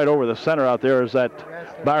 we know. Right over the center out there is that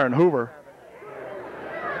Byron Hoover.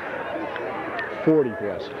 40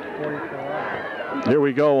 plus. Here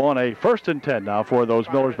we go on a 1st and 10 now for those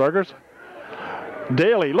Millersburgers.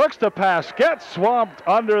 Daly looks to pass, gets swamped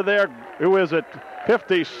under there. Who is it?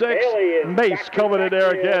 56. Mace coming in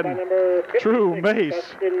there again. Drew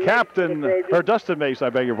Mace, Dustin Mace, I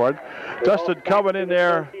beg your pardon. Dustin coming in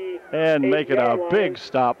there and making a big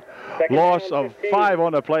stop. Loss of 5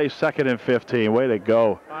 on the play, 2nd and 15. Way to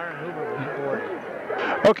go.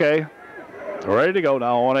 Okay, ready to go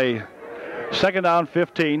now on a 2nd down,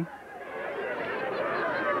 15.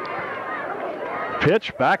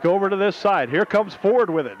 Pitch back over to this side. Here comes Ford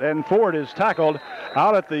with it, and Ford is tackled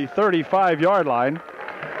out at the 35-yard line.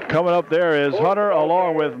 Coming up there is Hunter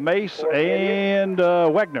along with Mace and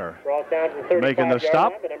Wegner making the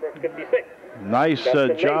stop. Nice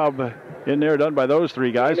job in there done by those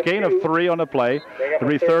three guys. Gain of 3 on the play. It'll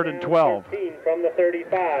be 3rd and 12. From the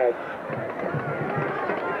 35.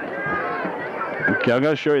 Okay, I'm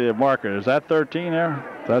going to show you the marker. Is that 13 there?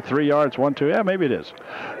 Is that 3 yards? 1, 2? Yeah, maybe it is.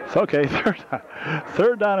 It's okay.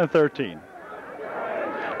 Third down and 13.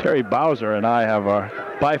 Terry Bowser and I have our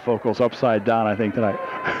bifocals upside down, I think, tonight.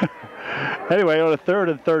 Anyway, on a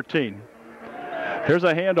 3rd and 13. Here's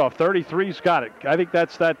a handoff. 33's got it. I think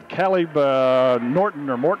that's that Caleb Norton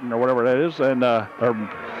or Morton or whatever that is. And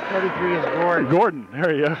 33 is Gordon. Gordon.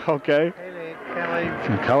 There you go. Okay.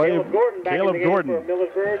 Caleb Gordon.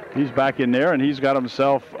 He's back in there, and he's got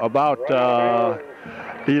himself about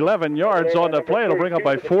 11 yards on the play. It'll bring up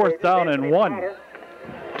a 4th down and 1.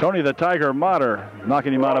 Tony the Tiger Motter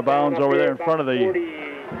knocking him out of bounds over there in front of the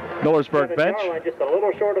Millersburg bench. Just a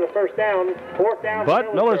little short of the first down. 4th down.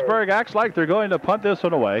 But Millersburg acts like they're going to punt this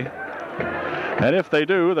one away. And if they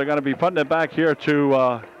do, they're going to be punting it back here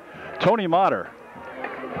to Tony Motter.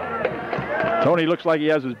 Tony looks like he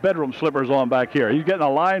has his bedroom slippers on back here. He's getting a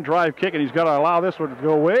line drive kick, and he's going to allow this one to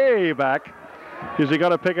go way back. Is he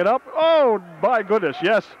going to pick it up? Oh, my goodness,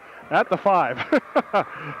 yes, at the 5.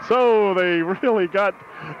 So they really got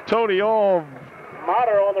Tony all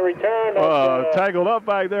Motter on the return. Tangled up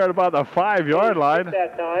back there at about the 5-yard line.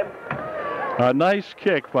 That time. A nice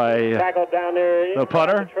kick by down there the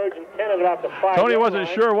punter. Trojan 10 at about the 5 Tony wasn't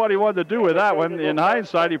sure what he wanted to do with that one. In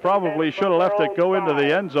hindsight, he probably should have left it go into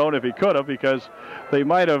the end zone if he could have, because they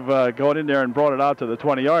might have gone in there and brought it out to the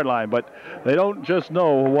 20-yard line. But they don't just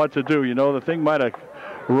know what to do. You know, the thing might have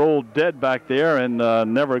rolled dead back there and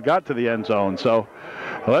never got to the end zone. So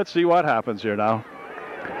let's see what happens here now,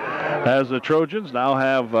 as the Trojans now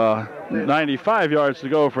have 95 yards to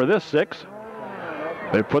go for this 6.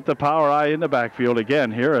 They put the power eye in the backfield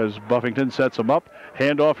again here as Buffington sets them up.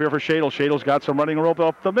 Handoff here for Shadle. Shadle's got some running rope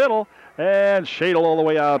up the middle, and Shadle all the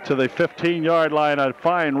way out to the 15-yard line. A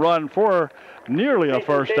fine run for nearly a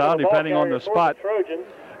first down, depending on the spot.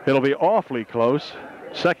 It'll be awfully close.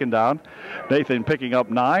 2nd down. Nathan picking up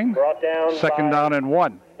 9. Brought down 2nd down and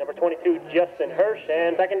 1. Number 22, Justin Hirsch,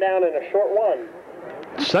 and 2nd down and a short 1.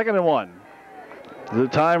 2nd and 1. The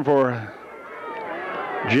time for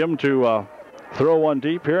Jim to throw one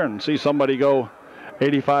deep here and see somebody go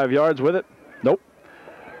 85 yards with it. Nope.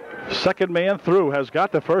 2nd man through has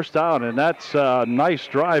got the first down, and that's a nice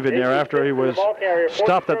drive in there after he was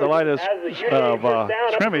stopped at the line of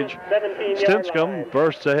scrimmage. Stinscomb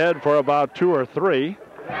bursts ahead for about 2 or 3.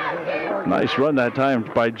 Nice run that time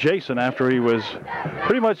by Jason after he was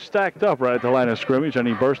pretty much stacked up right at the line of scrimmage, and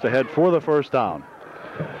he burst ahead for the first down.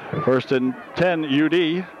 1st and 10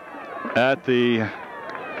 UD at the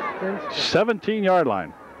 17-yard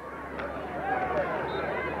line.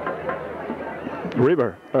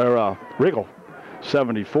 Riggle,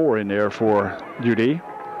 74 in there for UD.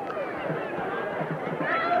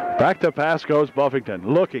 Back to pass goes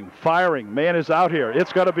Buffington. Looking, firing. Man is out here.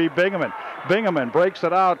 It's going to be Bingaman. Bingaman breaks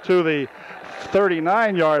it out to the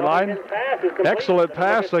 39-yard line. Excellent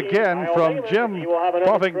pass again from Jim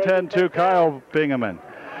Buffington to Kyle Bingaman.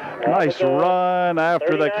 Nice run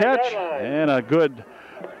after the catch, and a good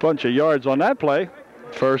bunch of yards on that play.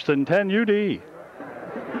 1st and 10 UD.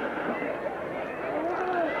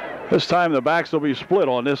 This time the backs will be split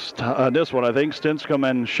on this one, I think. Stinscomb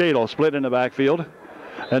and Shadle split in the backfield.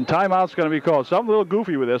 And timeout's going to be called. Something a little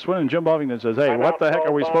goofy with this one, and Jim Buffington says, hey, what the heck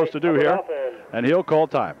are we supposed to do here? And he'll call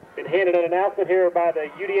time. Been handed an announcement here by the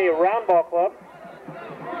UDA Roundball Club.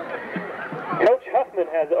 Coach Huffman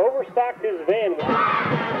has overstocked his van.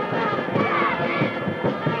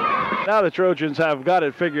 Now the Trojans have got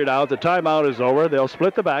it figured out. The timeout is over. They'll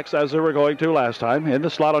split the backs as they were going to last time. In the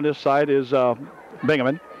slot on this side is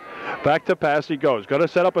Bingaman. Back to pass he goes. Going to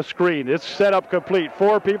set up a screen. It's set up complete.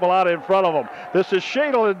 4 people out in front of him. This is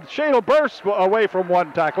Shadle, and Shadle bursts away from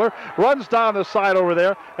one tackler, runs down the side over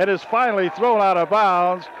there, and is finally thrown out of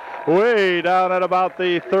bounds way down at about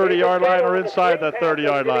the 30-yard line or inside the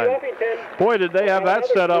 30-yard line. Boy, did they have that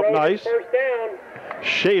set up nice.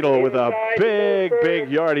 Shadle with a big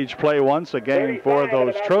yardage play once again for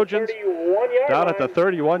those Trojans. Down at the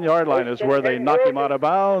 31-yard line is where they knock him out of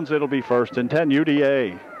bounds. It'll be 1st and 10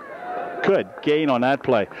 UDA. Good gain on that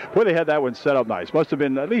play. Boy, they had that one set up nice. Must have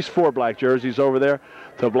been at least 4 black jerseys over there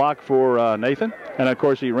to block for Nathan. And, of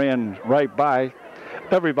course, he ran right by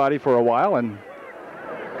everybody for a while and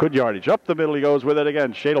Good yardage. Up the middle he goes with it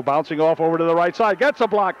again. Shadle bouncing off over to the right side. Gets a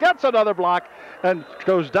block. Gets another block. And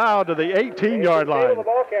goes down to the 18-yard line. The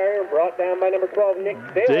ball carrier brought down by number 12, Nick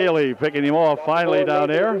Daly picking him off finally down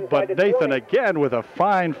there. But Nathan again with a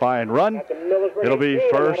fine run. It'll be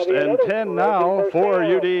 1st and 10 now for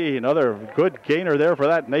UD. Another good gainer there for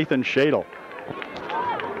that Nathan Shadle.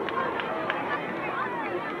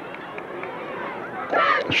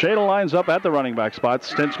 Shadle lines up at the running back spot.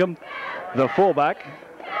 Stinchcomb, the fullback.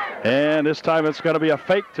 And this time it's going to be a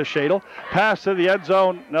fake to Shadle. Pass to the end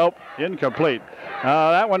zone. Nope, incomplete.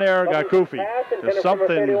 That one there got goofy.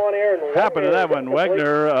 Something happened to that one.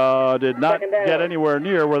 Wegner did not get anywhere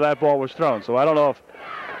near where that ball was thrown. So I don't know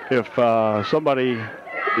if somebody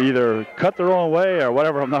either cut the wrong way or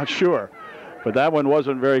whatever. I'm not sure. But that one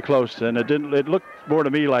wasn't very close, and it looked more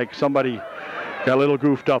to me like somebody got a little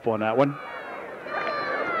goofed up on that one.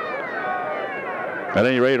 At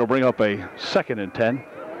any rate, it'll bring up a 2nd and 10.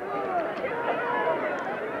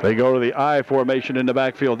 They go to the I formation in the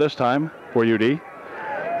backfield this time for UD.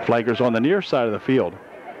 Flankers on the near side of the field.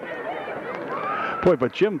 Boy,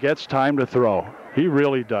 but Jim gets time to throw. He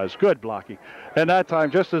really does. Good blocking. And that time,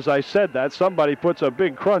 just as I said that, somebody puts a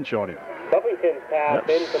big crunch on him. That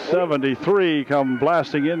 73 come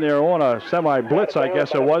blasting in there on a semi-blitz, I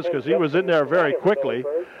guess it was, because he was in there very quickly.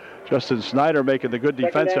 Justin Snyder making the good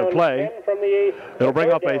defensive play. It'll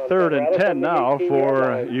bring up a 3rd and 10 now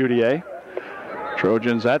for UDA.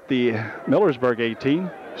 Trojans at the Millersburg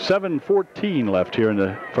 18. 7:14 left here in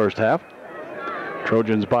the first half.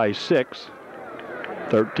 Trojans by 6.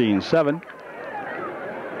 13-7.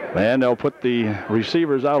 And they'll put the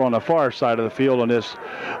receivers out on the far side of the field on this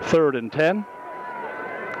 3rd and 10.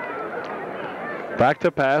 Back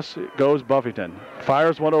to pass goes Buffington.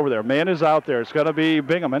 Fires one over there. Man is out there. It's going to be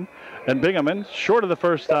Bingaman. And Bingaman short of the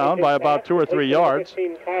first down by about 2 or 3 yards.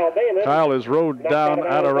 Kyle is rode down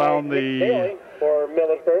at around the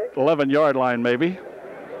 11-yard line maybe.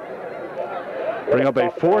 Bring up a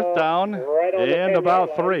 4th down and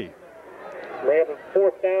about 3. Bring up a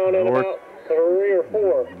 4th down and about 3 or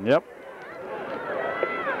 4. Yep.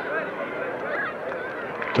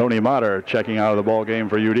 Tony Motter checking out of the ball game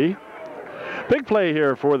for UD. Big play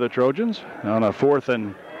here for the Trojans on a 4th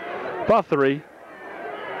and about 3.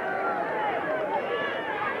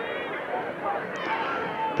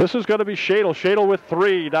 This is going to be Shadle. Shadle with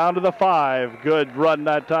 3 down to the 5. Good run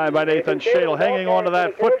that time by Nathan Shadle, hanging on to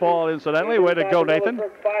that football incidentally. Way to go, Nathan.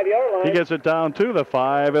 He gets it down to the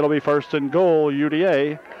 5. It'll be 1st and goal,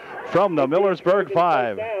 UDA, from the Millersburg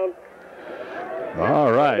 5.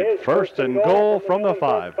 All right, 1st and goal from the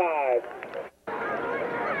 5.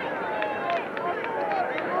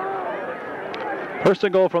 First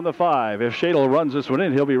and goal from the 5. If Shadle runs this one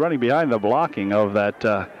in, he'll be running behind the blocking of that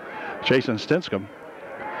Jason Stinchcomb.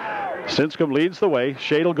 Stinchcomb leads the way.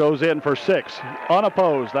 Shadle goes in for 6.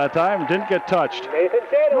 Unopposed that time. Didn't get touched.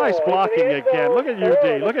 Nice blocking again. Look at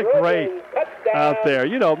UD. Look at Gray out there.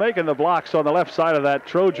 You know, making the blocks on the left side of that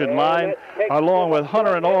Trojan line, along with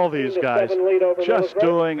Hunter and all these guys. Just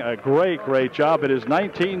doing a great job. It is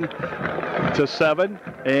 19-7,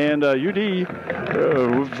 and UD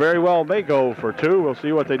very well may go for 2. We'll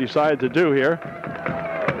see what they decide to do here.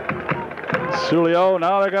 Sulio,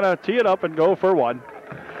 now they're going to tee it up and go for 1.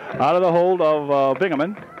 Out of the hold of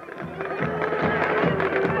Bingaman.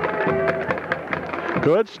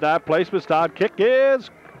 Good snap, placement, stop, kick is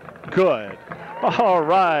good. All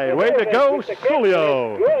right, way to go,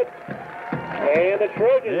 Sulio.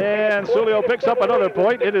 And Sulio picks up another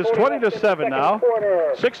point. It is 20-7 now.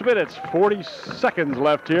 6 minutes, 40 seconds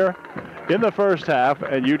left here in the first half,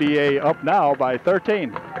 and UDA up now by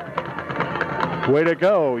 13. Way to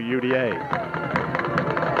go, UDA.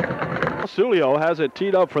 Sulio has it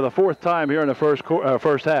teed up for the 4th time here in the first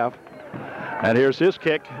half. And here's his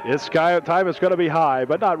kick. His time is going to be high,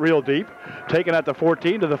 but not real deep. Taken at the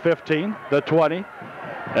 14 to the 15, the 20.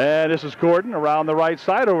 And this is Gordon around the right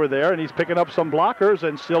side over there, and he's picking up some blockers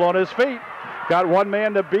and still on his feet. Got one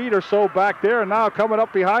man to beat or so back there, and now coming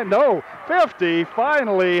up behind. No, 50.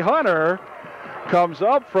 Finally, Hunter comes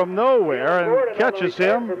up from nowhere and catches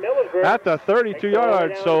him at the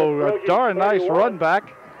 32-yard line. So a darn nice run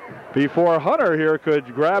back before Hunter here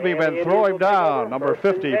could grab him and throw him down. Number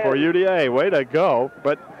 50 for UDA. Way to go.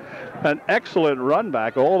 But an excellent run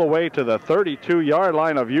back all the way to the 32-yard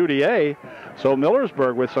line of UDA. So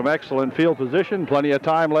Millersburg with some excellent field position. Plenty of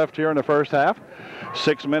time left here in the first half.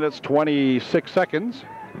 6 minutes, 26 seconds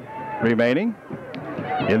remaining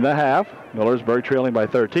in the half. Millersburg trailing by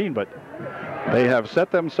 13, but they have set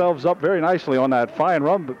themselves up very nicely on that fine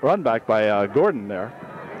run back by Gordon there.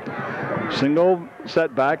 Single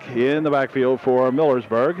setback in the backfield for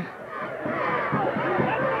Millersburg.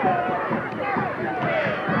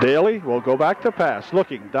 Daly will go back to pass.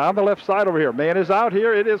 Looking down the left side over here. Man is out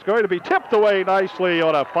here. It is going to be tipped away nicely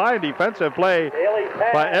on a fine defensive play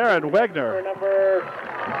by Aaron Wegner.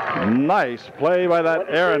 Nice play by that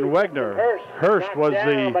Aaron Wegner. Hurst was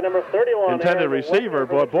the intended receiver,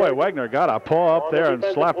 but boy, Wegner got a paw up there and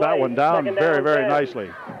slapped that one down very, very nicely.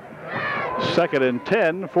 2nd and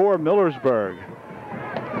 10 for Millersburg.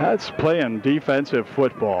 That's playing defensive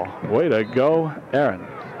football. Way to go, Aaron.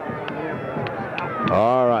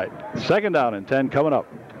 All right, 2nd down and 10 coming up.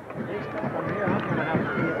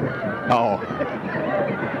 Oh.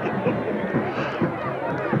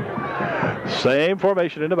 Same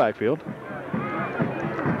formation in the backfield.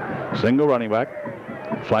 Single running back.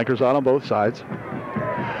 Flankers out on both sides.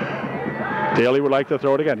 Daly would like to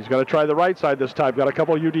throw it again. He's going to try the right side this time. Got a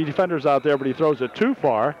couple of UD defenders out there, but he throws it too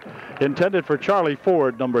far. Intended for Charlie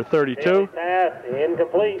Ford, number 32. Pass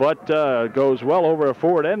incomplete. But goes well over a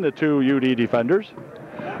Ford and the 2 UD defenders.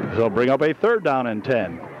 So bring up a 3rd down and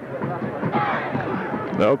 10.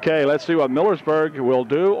 Okay, let's see what Millersburg will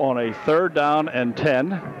do on a 3rd down and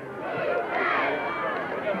 10.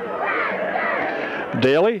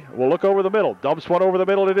 Daly will look over the middle. Dumps one over the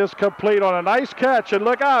middle. It is complete on a nice catch. And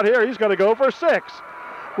look out here. He's going to go for 6.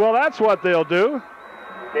 Well, that's what they'll do.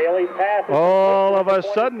 Daly's pass. All of a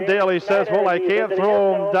sudden, Daly says, well, I can't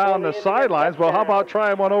throw him down the sidelines. Well, how about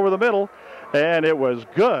trying one over the middle? And it was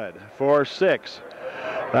good for 6.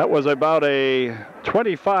 That was about a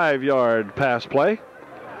 25-yard pass play,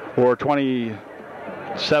 or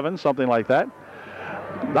 27, something like that.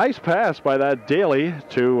 Nice pass by that Daly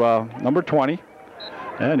to number 20,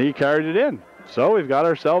 and he carried it in. So we've got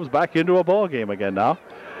ourselves back into a ball game again now.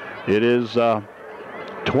 It is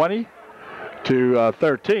 20 to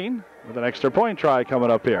 13 with an extra point try coming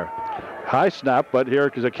up here. High snap, but here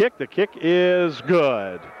is a kick. The kick is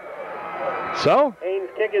good. So, Haynes'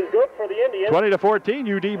 kick is good for the Indians. 20 to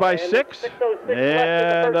 14, UD by 6.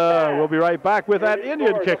 And we'll be right back with that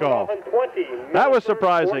Indian kickoff. That was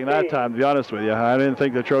surprising that time, to be honest with you. I didn't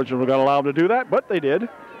think the Trojans were going to allow them to do that, but they did.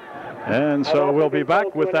 And so we'll be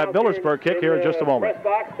back with that Millersburg kick here in just a moment.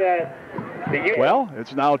 Well,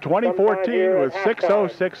 it's now 2014 with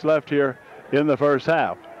 6:06 left here in the first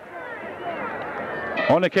half.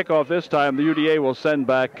 On the kickoff this time, the UDA will send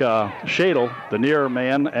back Shadle, the near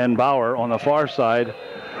man, and Bauer on the far side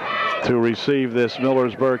to receive this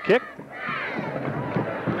Millersburg kick.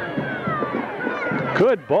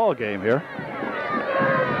 Good ball game here.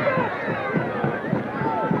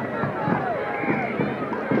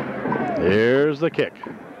 Here's the kick.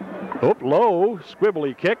 Oh, low,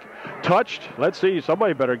 squibbly kick. Touched. Let's see,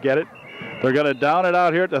 somebody better get it. They're going to down it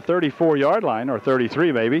out here at the 34-yard line, or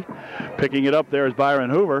 33 maybe. Picking it up there is Byron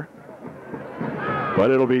Hoover. But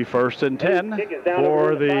it'll be 1st and 10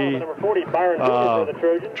 for the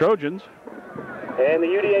Trojans. And the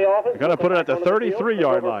UDA offense going to put it at the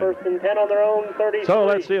 33-yard line. 1st and 10 on their own 33. So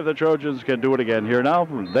let's see if the Trojans can do it again here now.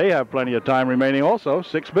 They have plenty of time remaining also.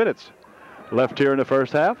 6 minutes left here in the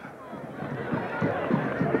first half.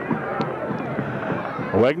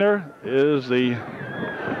 Wegner is the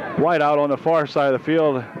wide out on the far side of the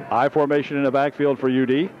field. I formation in the backfield for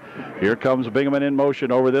UD. Here comes Bingaman in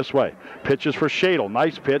motion over this way. Pitches for Shadle.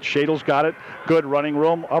 Nice pitch. Shadle's got it. Good running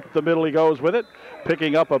room. Up the middle he goes with it.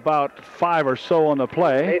 Picking up about 5 or so on the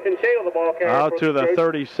play. Nathan Shadle, the ball carrier. Out to the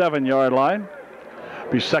 37-yard line.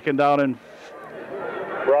 Be 2nd down and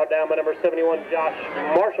brought down by number 71, Josh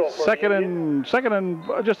Marshall. Second and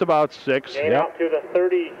just about 6. Gain out to the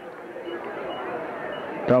 30.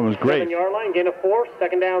 That was great. 7-yard line, gain of 4,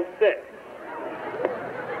 2nd down, 6.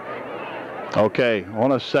 Okay,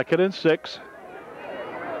 on a 2nd and 6.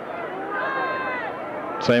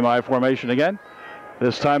 Same I formation again.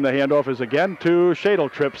 This time the handoff is again to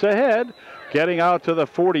Shadle. Trips ahead, getting out to the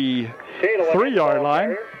 43-yard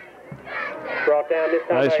line. Brought down this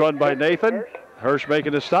time. Nice run by Nathan. Hirsch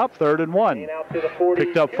making a stop, 3rd and 1.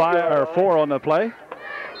 Picked up 4 on the play.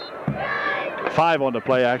 5 on the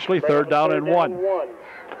play, actually. 3rd down and 1.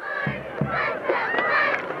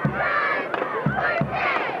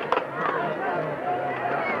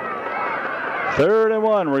 3rd and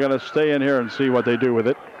 1. We're going to stay in here and see what they do with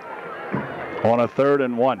it. On a 3rd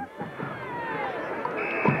and 1.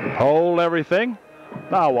 Hold everything.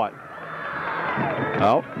 Now what?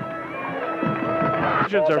 Oh.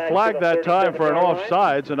 Are flagged that time for an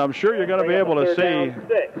offsides, and I'm sure you're going to be able to see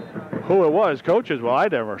who it was. Coaches, well, I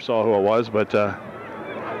never saw who it was, but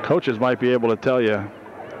coaches might be able to tell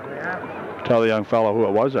the young fellow who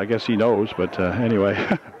it was. I guess he knows, but anyway,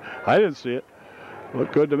 I didn't see it.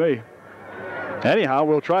 Looked good to me. Anyhow,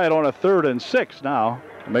 we'll try it on a 3rd and 6 now.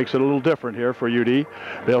 Makes it a little different here for UD.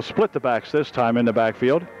 They'll split the backs this time in the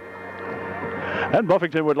backfield. And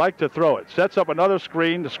Buffington would like to throw it. Sets up another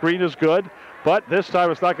screen. The screen is good, but this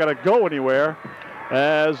time it's not going to go anywhere.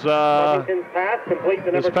 As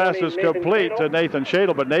this pass is complete to Nathan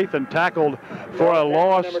Shadle, but Nathan tackled for a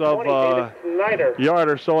loss of a yard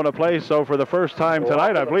or so in a play. So for the first time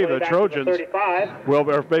tonight, I believe the Trojans will,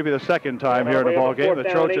 or maybe the second time here in the ball game, the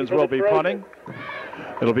Trojans will be punting.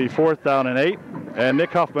 It'll be 4th down and 8. And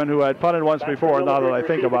Nick Huffman, who had punted once before, now that I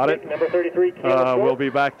think about it, will be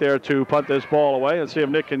back there to punt this ball away and see if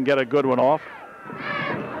Nick can get a good one off.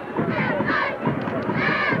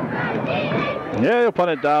 Yeah, he'll punt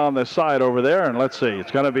it down the side over there, and let's see. It's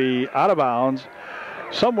going to be out of bounds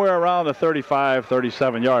somewhere around the 35,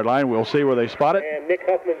 37-yard line. We'll see where they spot it. And Nick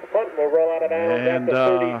Huffman's punt will roll out of bounds at the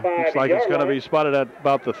 35-yard looks like it's going to be spotted at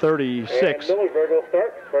about the 36. And Millersburg will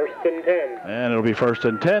start 1st and 10. And it'll be 1st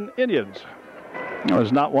and 10, Indians. It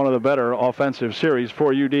was not one of the better offensive series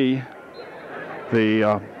for UD.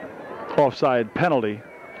 The offside penalty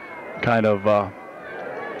kind of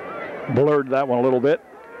blurred that one a little bit.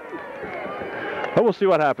 But we'll see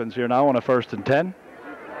what happens here now on a 1st and 10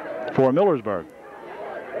 for Millersburg.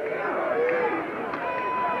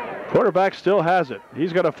 Quarterback still has it.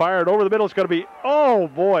 He's going to fire it over the middle. It's going to be, oh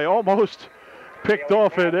boy, almost picked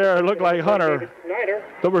off in there. It looked like Hunter,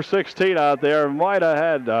 number 16 out there, might have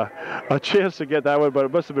had a chance to get that one, but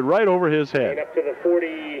it must have been right over his head. Up to the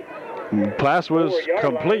 40. Pass was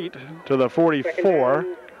complete to the 44.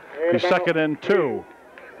 The 2nd and 2.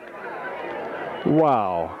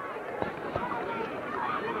 Wow.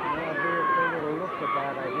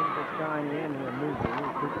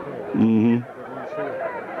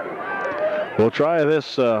 We'll try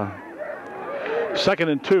this 2nd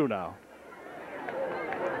and 2 now.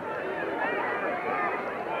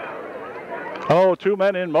 Oh, 2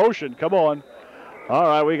 men in motion. Come on. All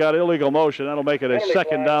right, we got illegal motion. That'll make it a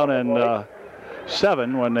 2nd down and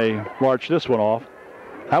 7 when they march this one off.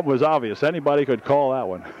 That was obvious. Anybody could call that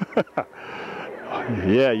one.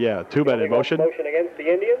 Yeah. 2 men in motion. Motion against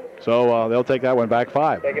the Indians. So they'll take that one back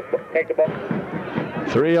 5. Take the ball.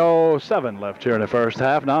 3:07 left here in the first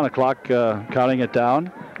half. Now the clock counting it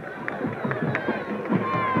down.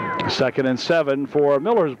 2nd and 7 for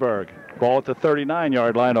Millersburg. Ball at the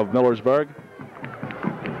 39-yard line of Millersburg.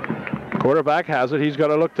 Quarterback has it. He's going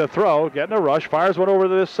to look to throw. Getting a rush. Fires one over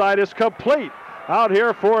to this side. It's complete. Out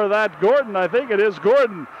here for that Gordon. I think it is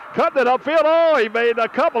Gordon. Cutting it upfield. Oh, he made a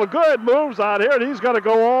couple of good moves out here, and he's going to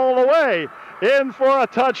go all the way in for a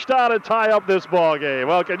touchdown and tie up this ball game.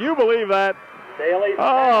 Well, can you believe that?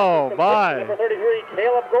 Oh, my.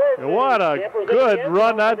 What a good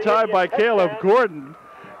run that time by Caleb Gordon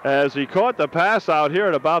as he caught the pass out here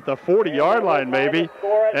at about the 40-yard line maybe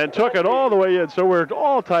and took it all the way in. So we're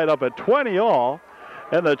all tied up at 20 all.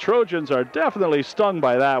 And the Trojans are definitely stung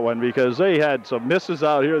by that one because they had some misses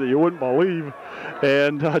out here that you wouldn't believe.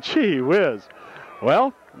 And gee whiz.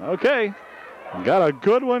 Well, okay. Got a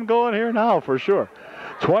good one going here now for sure.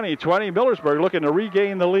 20-20, Millersburg looking to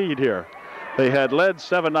regain the lead here. They had led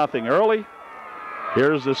 7-0 early.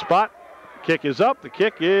 Here's the spot. Kick is up. The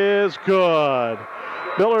kick is good.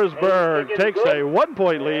 Millersburg takes a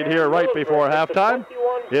 1-point lead here right before halftime.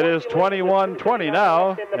 It is 21-20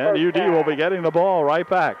 now, and UD will be getting the ball right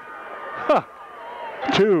back.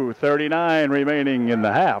 2:39 remaining in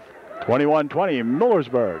the half. 21-20,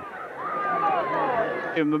 Millersburg.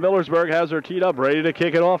 And the Millersburg has her teed up, ready to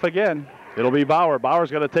kick it off again. It'll be Bauer. Bauer's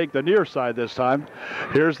going to take the near side this time.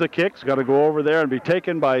 Here's the kick. It's going to go over there and be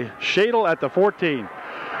taken by Shadle at the 14.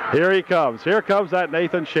 Here he comes. Here comes that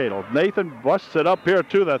Nathan Shadle. Nathan busts it up here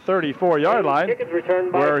to the 34-yard line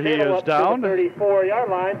where he is down.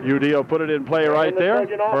 UD will put it in play right there.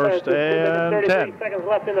 1st and 10.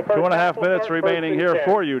 2.5 minutes remaining here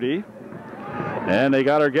for UD. And they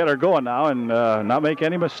got to get her going now and not make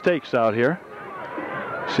any mistakes out here.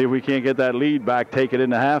 See if we can't get that lead back, take it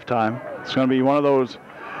into halftime. It's going to be one of those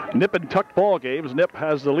nip and tuck ball games. Nip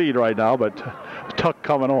has the lead right now, but tuck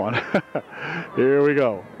coming on. Here we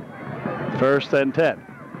go. 1st and 10.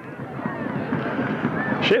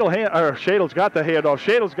 Shadle's got the handoff.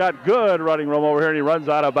 Shadle's got good running room over here, and he runs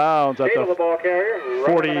out of bounds at the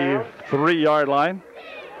 43-yard line.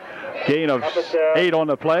 Gain of 8 on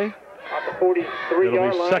the play. It'll be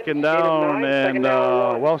 2nd down and,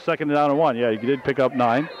 well, 2nd down and 1. Yeah, you did pick up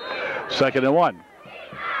 9. 2nd and 1.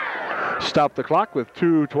 Stop the clock with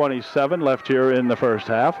 2:27 left here in the first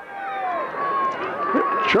half.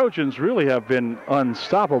 Trojans really have been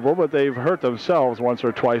unstoppable, but they've hurt themselves once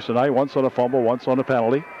or twice tonight. Once on a fumble, once on a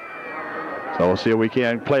penalty. So we'll see if we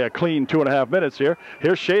can play a clean 2.5 minutes here.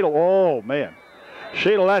 Here's Shadle. Oh, man.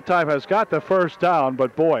 Shadle that time has got the 1st down,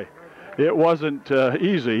 but boy, it wasn't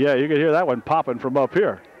easy. Yeah, you can hear that one popping from up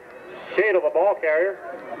here. Shadle, the ball carrier.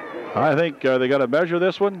 I think they got to measure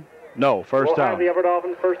this one. No, first down. The Everett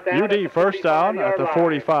Dolphins first down. UD first down at the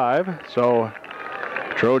 45. So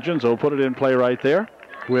Trojans will put it in play right there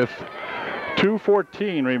with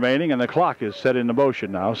 2:14 remaining, and the clock is set into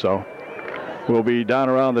motion now. So we'll be down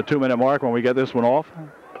around the 2-minute mark when we get this one off,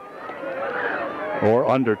 or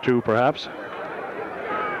under 2 perhaps.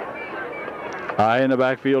 High in the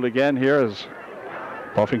backfield again here as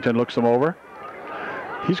Buffington looks him over.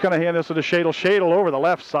 He's going to hand this to Shadle. Shadle over the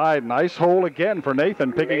left side. Nice hole again for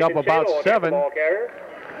Nathan, picking up about 7.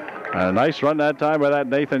 A nice run that time by that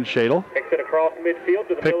Nathan Shadle. Takes it across midfield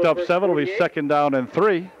to the picked up 7. It'll be 2nd down and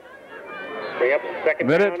 3.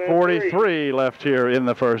 Minute 43 left here in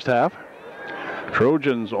the first half.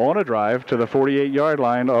 Trojans on a drive to the 48-yard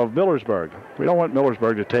line of Millersburg. We don't want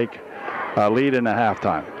Millersburg to take a lead in the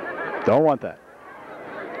halftime. Don't want that.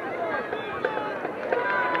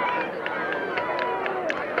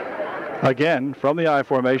 Again, from the I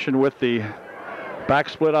formation with the back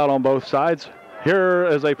split out on both sides. Here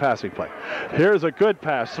is a passing play. Here's a good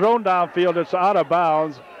pass. Thrown downfield. It's out of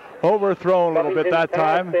bounds. Overthrown a little bit that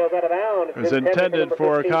time. It was intended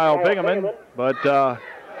for Kyle Bingaman, but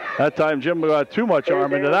that time Jim got too much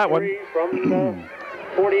arm into that one.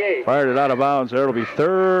 Fired it out of bounds there. It'll be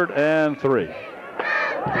 3rd and 3.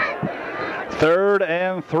 3rd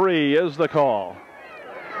and 3 is the call.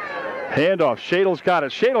 Handoff. Shadle's got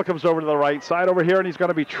it. Shadle comes over to the right side over here, and he's going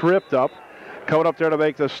to be tripped up. Coming up there to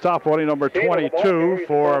make the stop, only number 22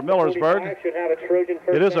 for Millersburg.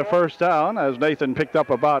 It is a first down, as Nathan picked up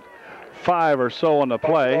about 5 or so on the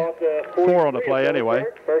play. 4 on the play anyway.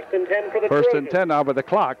 First and 10 now, but the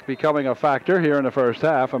clock becoming a factor here in the first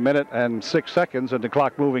half. 1 minute and 6 seconds, and the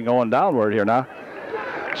clock moving on downward here now.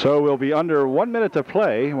 So we'll be under 1 minute to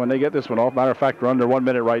play when they get this one off. Matter of fact, we're under 1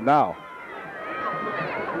 minute right now.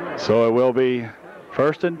 So it will be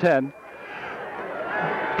 1st and 10.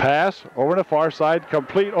 Pass over the far side,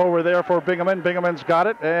 complete over there for Bingaman. Bingaman's got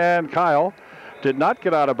it, and Kyle did not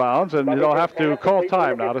get out of bounds, and they'll have to call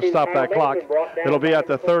time now to stop that clock. It'll be at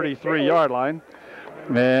the 33-yard line,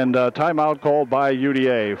 and timeout called by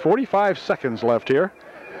UDA. 45 seconds left here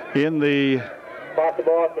in the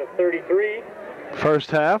first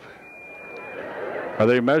half. Are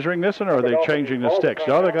they measuring this one, or are they changing the sticks?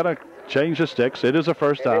 No, they're going to change the sticks. It is a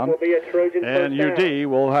first down, and UD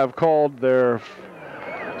will have called their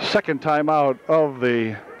 2nd timeout of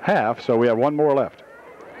the half, so we have 1 more left.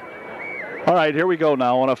 All right, here we go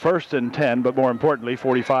now on a 1st and 10, but more importantly,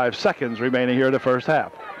 45 seconds remaining here in the first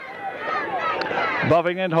half.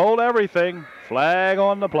 Buffington hold everything. Flag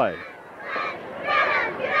on the play.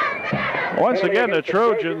 Once again, the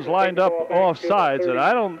Trojans lined up off sides, and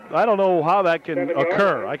I don't know how that can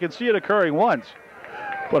occur. I can see it occurring once,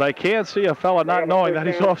 but I can't see a fella not knowing that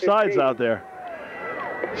he's off sides out there.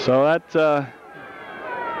 So that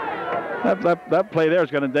play there is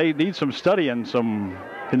going to need some study and some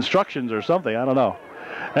instructions or something. I don't know.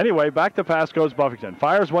 Anyway, back to pass goes Buffington.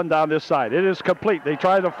 Fires one down this side. It is complete. They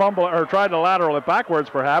tried to fumble or tried to lateral it backwards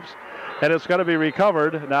perhaps, and it's going to be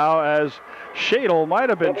recovered now as Shadle might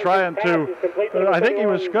have been trying to, I think he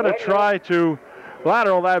was going to try to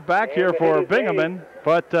lateral that back here for Bingaman,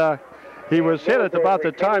 but he was hit at about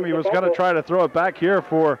the time he was going to try to throw it back here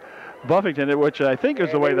for Buffington, which I think is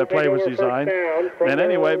the way the play was designed. And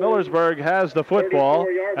anyway, Millersburg has the football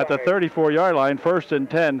at the 34-yard line, 1st and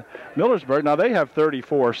 10. Millersburg, now they have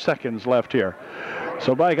 34 seconds left here.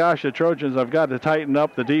 So by gosh, the Trojans have got to tighten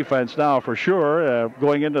up the defense now for sure.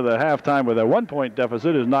 Going into the halftime with a 1-point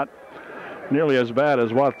deficit is not nearly as bad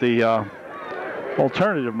as what the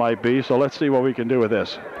alternative might be. So let's see what we can do with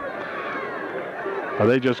this. Are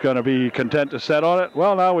they just going to be content to set on it?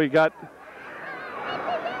 Well, now we got,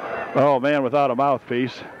 oh man, without a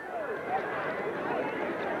mouthpiece.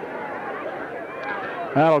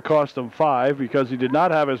 That'll cost him 5 because he did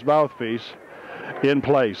not have his mouthpiece in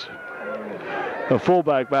place. The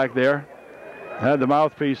fullback back there had the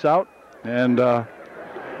mouthpiece out, and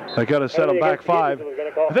they got to set him back 5.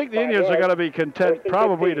 I think the Indians are going to be content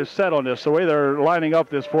probably to set on this, the way they're lining up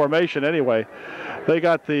this formation anyway. They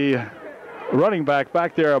got the running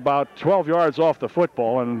back there about 12 yards off the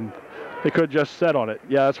football, and they could just set on it.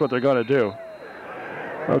 Yeah, that's what they're going to do.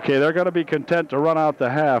 Okay, they're going to be content to run out the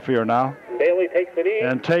half here now. Bailey takes the knee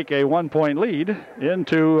and take a 1-point lead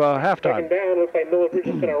into halftime. Second down, looks like Millersburg is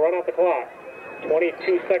going to run out the clock.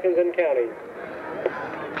 22 seconds and counting.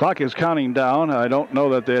 Clock is counting down. I don't know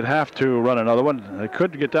that they'd have to run another one. They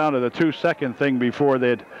could get down to the 2-second thing before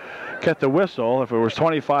they'd get the whistle. If it was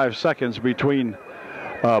 25 seconds between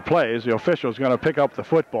plays, the official's going to pick up the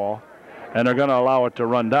football, and they're going to allow it to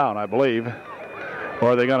run down, I believe.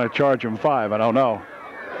 Or are they going to charge him 5? I don't know.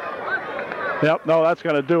 Yep, no, that's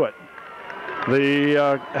going to do it.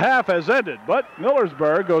 The half has ended, but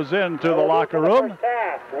Millersburg goes into the locker room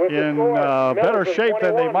in better shape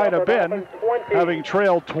than they might have been, having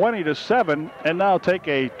trailed 20-7, and now take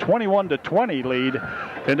a 21-20 lead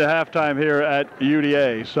into halftime here at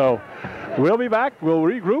UDA. So we'll be back. We'll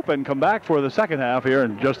regroup and come back for the second half here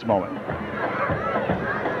in just a moment.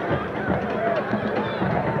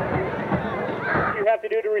 Have to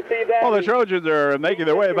do to receive that? Well, the Trojans are making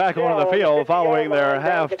their way back onto the field following their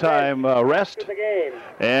halftime rest,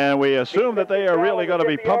 and we assume that they are really going to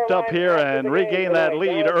be pumped up here and regain that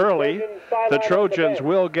lead early. The Trojans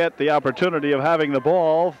will get the opportunity of having the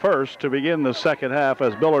ball first to begin the second half,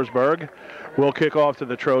 as Millersburg will kick off to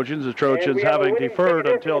the Trojans. The Trojans having deferred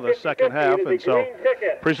until the second half, and so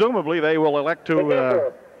presumably they will elect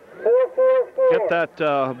to get that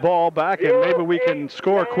ball back, and maybe we can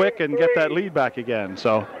score quick and get that lead back again.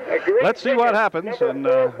 So let's see what happens, and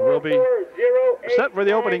we'll be set for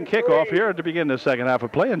the opening kickoff here to begin the second half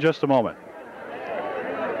of play in just a moment.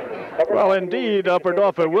 Well, indeed, Upper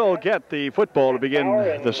Dauphin will get the football to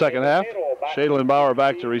begin the second half. Shadlin Bauer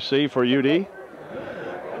back to receive for UD.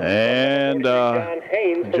 And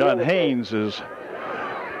John Haynes is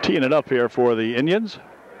teeing it up here for the Indians.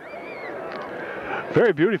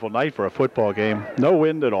 Very beautiful night for a football game. No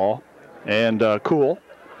wind at all, and cool.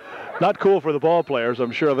 Not cool for the ball players.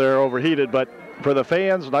 I'm sure they're overheated, but for the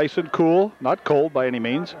fans, nice and cool. Not cold by any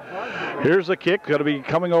means. Here's the kick. Going to be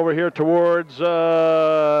coming over here towards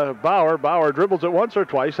Bauer. Bauer dribbles it once or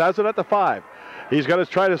twice. Has it at the 5. He's going to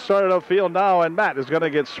try to start it upfield now, and Matt is going to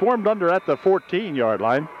get swarmed under at the 14-yard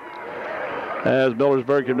line, as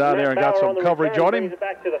Millersburg came down there and got some coverage on him.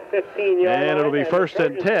 And it'll be first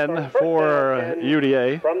and 10 for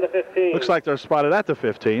UDA. Looks like they're spotted at the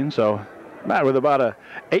 15, so Matt with about a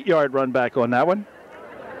 8-yard run back on that one.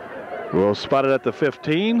 We'll spot it at the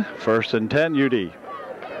 15, first and 10 UD.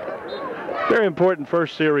 Very important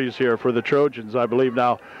first series here for the Trojans, I believe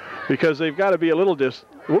now, because they've got to be a little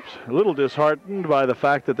disheartened by the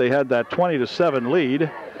fact that they had that 20-7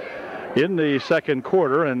 lead in the second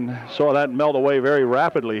quarter and saw that melt away very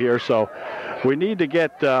rapidly here. So we need to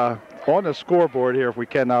get on the scoreboard here if we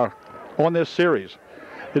can now on this series.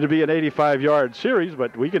 It'll be an 85-yard series,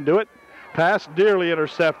 but we can do it. Pass nearly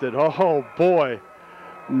intercepted. Oh boy,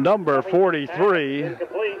 number 43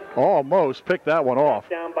 almost picked that one off.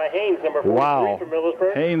 Down by Haynes, number 43 wow. from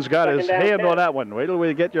Millersburg. Haynes got his hand on that one. Wait till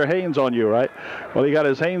we get your hands on you, right? Well, he got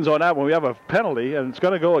his hands on that one. We have a penalty, and it's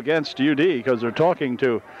going to go against UD because they're talking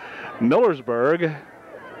to Millersburg,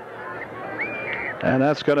 and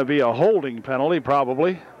that's going to be a holding penalty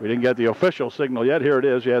probably. We didn't get the official signal yet. Here it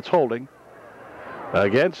is. Yeah, it's holding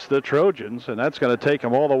against the Trojans, and that's going to take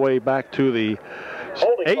them all the way back to the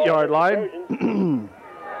 8-yard line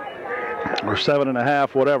or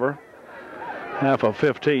 7.5, whatever, half of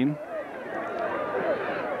 15.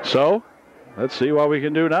 So let's see what we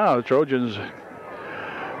can do now. The Trojans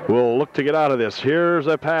will look to get out of this. Here's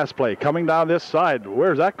a pass play coming down this side.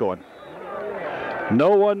 Where's that going?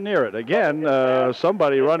 No one near it. Again,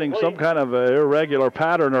 somebody running some kind of irregular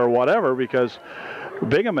pattern or whatever, because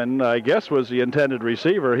Bingaman, I guess, was the intended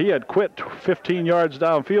receiver. He had quit 15 yards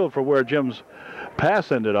downfield from where Jim's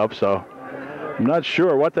pass ended up, so I'm not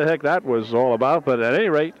sure what the heck that was all about, but at any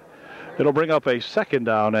rate, it'll bring up a second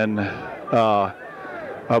down and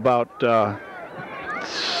about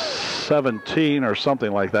 17 or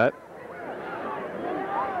something like that.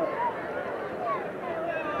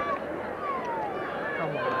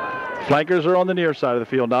 Flankers are on the near side of the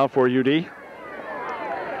field now for UD.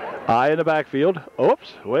 Eye in the backfield.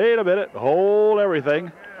 Oops, wait a minute. Hold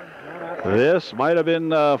everything. This might have been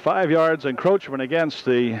 5 yards encroachment against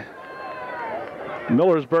the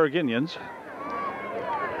Millersburg Indians.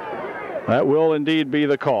 That will indeed be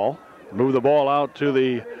the call. Move the ball out to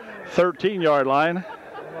the 13-yard line.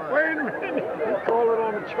 Wait a minute. You call it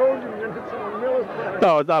on the Trojans and it's on Millersburg.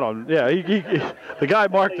 No, it's not on. Yeah, the guy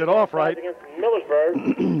marked it off right. Against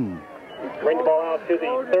Millersburg. Bring the ball out to the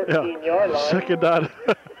 13-yard line. Second down.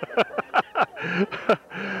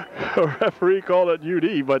 A referee called it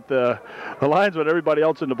UD, but the linesman, everybody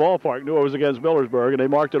else in the ballpark knew it was against Millersburg, and they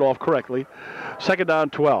marked it off correctly. Second down,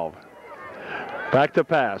 12. Back to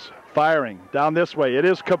pass. Firing down this way. It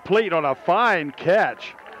is complete on a fine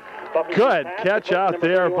catch. Good catch out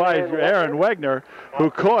there by Aaron Wegner, who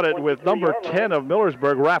caught it with number 10 of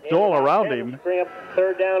Millersburg wrapped all around him.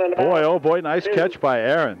 Boy, oh boy, nice catch by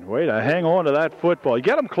Aaron. Way to hang on to that football. You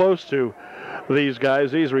get them close to these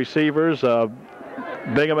guys, these receivers,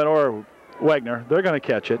 Bingaman or Wegner, they're going to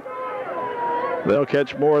catch it. They'll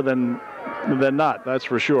catch more than not, that's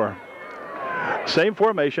for sure. Same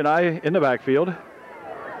formation, eye in the backfield.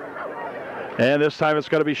 And this time it's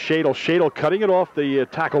going to be Shadle. Shadle cutting it off the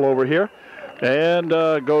tackle over here. And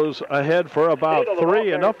goes ahead for about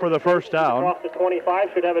 3, enough for the first down. Across the 25,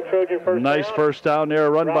 should have a Trojan first nice down. First down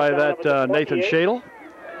there, run by that Nathan Shadle.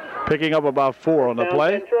 Picking up about 4 on the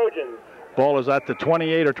play. Ball is at the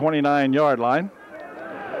 28 or 29-yard line.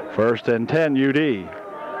 1st and 10,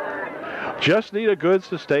 UD. Just need a good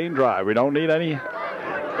sustained drive. We don't need any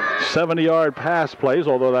 70-yard pass plays,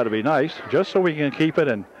 although that'd be nice, just so we can keep it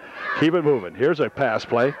moving. Here's a pass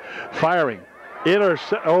play. Firing.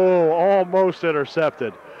 Almost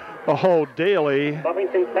intercepted. Oh, Daly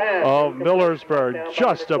of Millersburg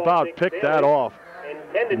just about picked that off.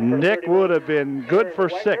 Nick would have been good for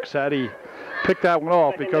 6 had he picked that one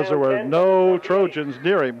off because there were no Trojans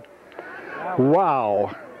near him.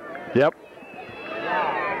 Wow. Yep.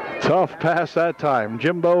 Tough pass that time.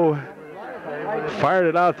 Jimbo fired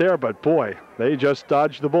it out there, but boy, they just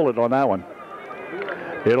dodged the bullet on that one.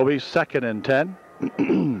 It'll be 2nd and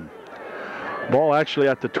 10. Ball actually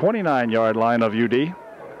at the 29-yard line of UD.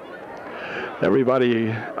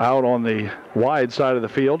 Everybody out on the wide side of the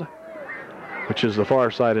field, which is the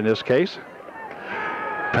far side in this case.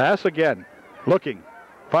 Pass again. Looking.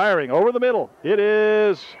 Firing over the middle. It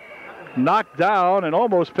is knocked down and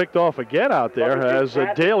almost picked off again out there as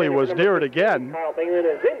Daly was near it again,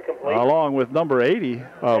 along with number 80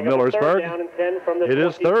 of Millersburg. It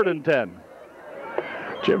is 3rd and 10.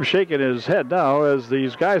 Jim shaking his head now as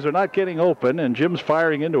these guys are not getting open, and Jim's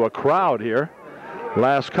firing into a crowd here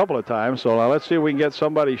last couple of times. So now let's see if we can get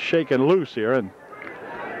somebody shaken loose here, and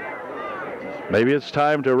maybe it's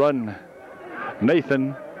time to run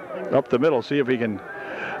Nathan up the middle, see if he can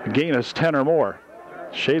gain us 10 or more.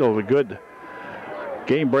 Shadle, a good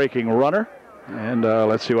game-breaking runner, and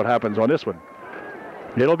let's see what happens on this one.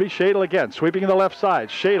 It'll be Shadle again, sweeping the left side.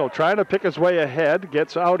 Shadle trying to pick his way ahead,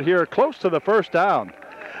 gets out here close to the first down.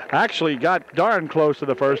 Actually got darn close to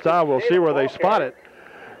the first down. We'll see where they spot it.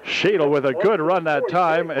 Shadle with a good run that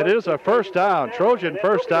time. It is a first down, Trojan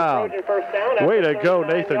first down. Way to go,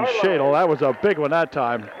 Nathan Shadle. That was a big one that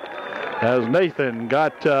time, as Nathan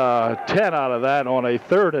got 10 out of that on a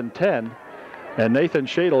 3rd and 10. And Nathan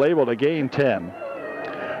Shadle able to gain 10.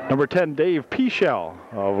 Number 10, Dave Pichel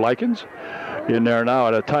of Likens, in there now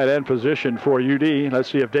at a tight end position for UD. Let's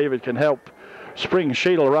see if David can help spring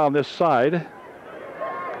Shadle around this side.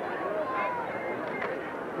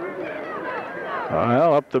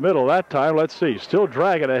 Well, up the middle that time. Let's see. Still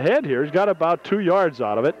dragging ahead here. He's got about 2 yards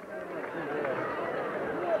out of it.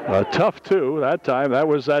 A tough 2 that time.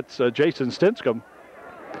 That's Jason Stinscomb.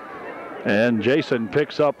 And Jason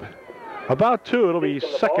picks up about 2. It'll be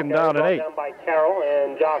 2nd down and 8. Down by Carroll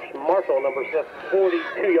and Josh Marshall, number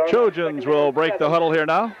 42 yards. Trojans will break the huddle here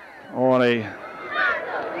now on a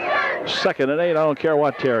 2nd and 8. I don't care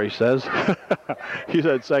what Terry says. He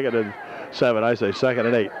said 2nd and 7. I say 2nd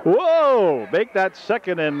and 8. Whoa! Make that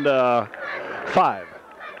 2nd and 5.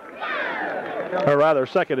 Or rather,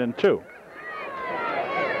 2nd and 2.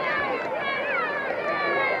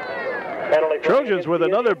 Trojans with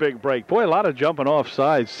another big break. Boy, a lot of jumping off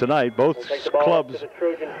sides tonight. Both clubs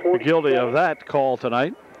guilty of that call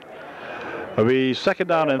tonight. It'll be 2nd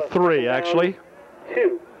down and 3, actually.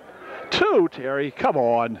 2, Terry. Come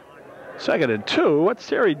on. 2nd and 2. What's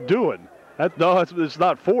Terry doing? No, it's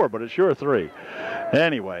not 4, but it's sure 3.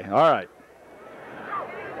 Anyway, all right.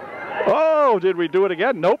 Oh, did we do it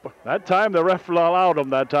again? Nope. That time the ref allowed him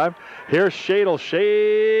that time. Here's Shadle.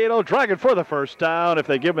 Shadle dragging for the first down. If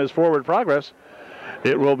they give him his forward progress,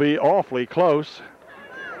 it will be awfully close.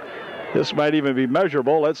 This might even be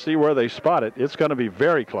measurable. Let's see where they spot it. It's going to be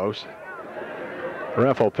very close. The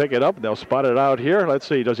ref will pick it up. They'll spot it out here. Let's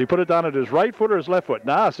see. Does he put it down at his right foot or his left foot?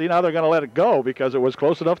 Nah, see, now they're going to let it go because it was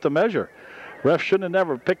close enough to measure. Ref shouldn't have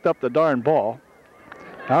never picked up the darn ball.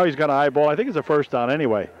 Now he's going to eyeball. I think it's a first down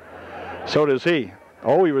anyway. So does he.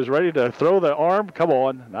 Oh, he was ready to throw the arm. Come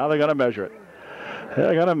on. Now they're going to measure it.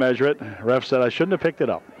 They're going to measure it. Ref said I shouldn't have picked it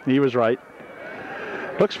up. He was right.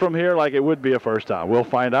 Looks from here like it would be a first down. We'll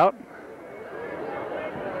find out.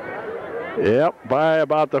 Yep, by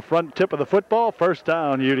about the front tip of the football. First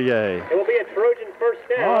down, UDA. It will be a Trojan first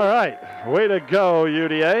down. All right. Way to go,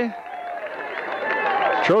 UDA.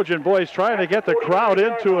 Trojan boys trying to get the crowd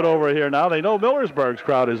into it over here now. They know Millersburg's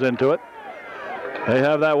crowd is into it. They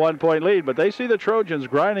have that 1-point lead, but they see the Trojans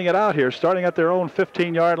grinding it out here, starting at their own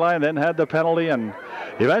 15-yard line, then had the penalty, and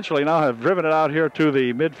eventually now have driven it out here to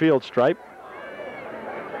the midfield stripe.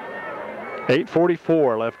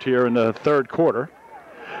 8:44 left here in the 3rd quarter.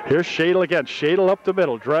 Here's Shadle again. Shadle up the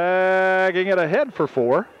middle, dragging it ahead for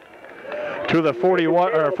 4 to the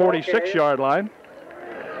 46-yard line.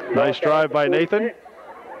 Nice drive by Nathan.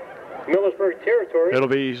 Millersburg territory. It'll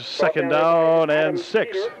be second down and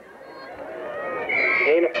 6.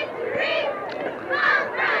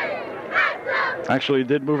 Actually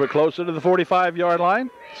did move it closer to the 45-yard line.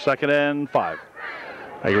 2nd and 5.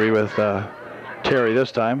 I agree with Terry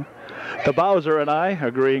this time. The Bowser and I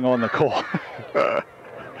agreeing on the call.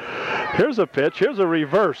 Here's a pitch. Here's a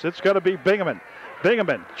reverse. It's going to be Bingaman.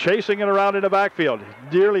 Bingaman chasing it around in the backfield.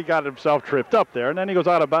 Nearly got himself tripped up there, and then he goes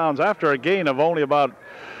out of bounds after a gain of only about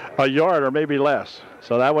a yard or maybe less.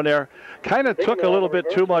 So that one there kind of took a little bit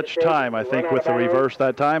too much time, I think, with the reverse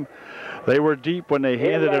that time. They were deep when they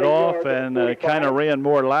handed it off and kind of ran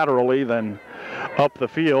more laterally than up the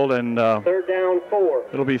field. And 3rd down 4.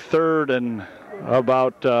 It'll be 3rd and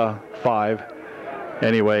about 5.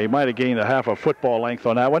 Anyway, might have gained a half a football length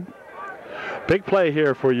on that one. Big play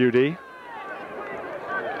here for UD.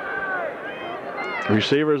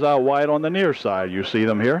 Receivers out wide on the near side. You see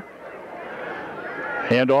them here.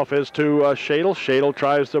 Handoff is to Shadle. Shadle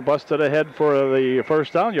tries to bust it ahead for the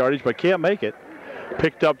first down yardage, but can't make it.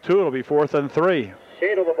 Picked up 2. It'll be 4th and 3.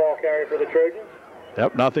 Shadle the ball carrier for the Trojans.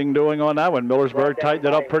 Yep, nothing doing on that one. Millersburg tightened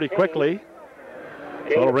it up pretty quickly.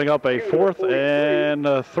 So it'll bring up a 4th and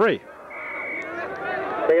 3.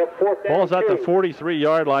 Ball's at the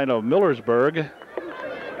 43-yard line of Millersburg.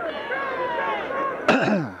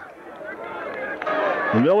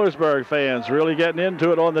 The Millersburg fans really getting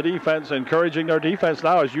into it on the defense, encouraging their defense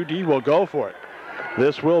now as UD will go for it.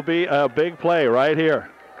 This will be a big play right here.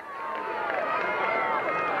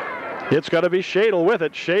 It's going to be Shadle with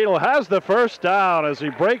it. Shadle has the first down as he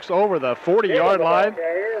breaks over the 40-yard line.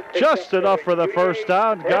 Just enough for the first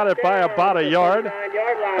down. Got it by about a yard.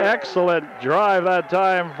 Excellent drive that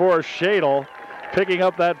time for Shadle, picking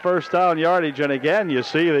up that first down yardage. And again, you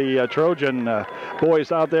see the Trojan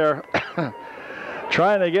boys out there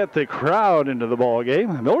trying to get the crowd into the ball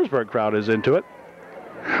game. The Millersburg crowd is into it.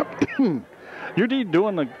 UD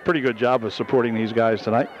doing a pretty good job of supporting these guys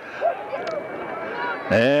tonight.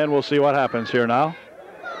 And we'll see what happens here now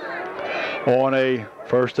on a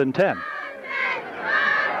 1st and 10.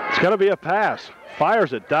 It's going to be a pass.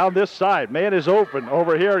 Fires it down this side. Man is open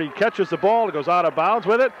over here. He catches the ball. He goes out of bounds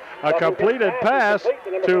with it. A completed pass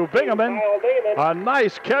to Bingaman. A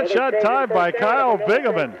nice catch that time by Kyle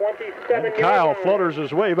Bingaman. And Kyle flutters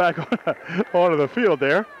his way back onto the field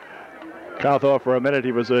there. Kyle thought for a minute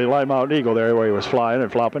he was a Lime Mountain Eagle there where he was flying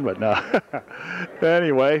and flopping, but no.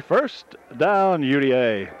 Anyway, first down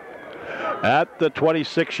UDA at the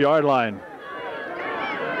 26-yard line.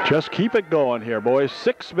 Just keep it going here, boys.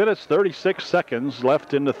 6 minutes, 36 seconds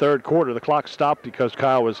left in the 3rd quarter. The clock stopped because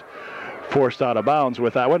Kyle was forced out of bounds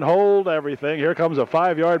with that one. Hold everything. Here comes a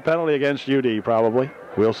 5-yard penalty against UD, probably.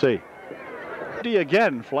 We'll see. UD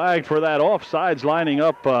again flagged for that offsides, lining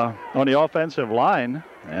up on the offensive line.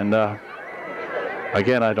 And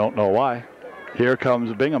again, I don't know why. Here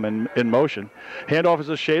comes Bingham in motion. Handoff is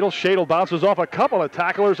to Shadle. Shadle bounces off a couple of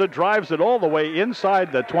tacklers and drives it all the way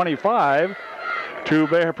inside the 25 to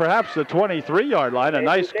perhaps the 23-yard line. A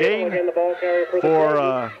nice gain for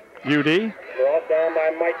UD. Brought down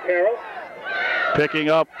by Mike Carroll. Picking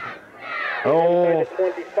up, 4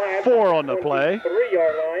 on the play.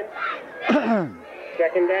 3-yard line.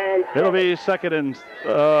 2nd down. It'll be 2nd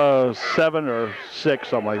and 7 or 6,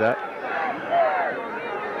 something like that.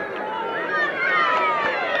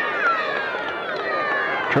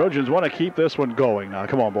 Trojans want to keep this one going now.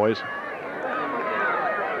 Come on, boys.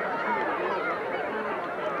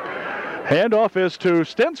 Handoff is to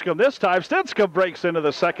Stinscomb this time. Stinscomb breaks into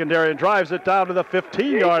the secondary and drives it down to the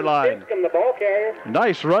 15-yard line. Stinscomb, the ball carrier.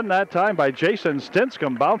 Nice run that time by Jason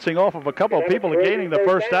Stinscomb, bouncing off of a couple of people and gaining the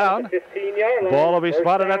first down. Ball will be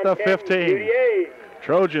spotted at the 15.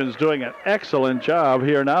 Trojans doing an excellent job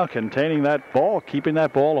here now, containing that ball, keeping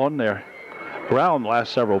that ball on their ground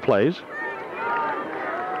last several plays.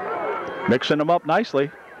 Mixing them up nicely.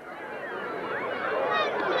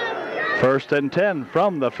 1st and 10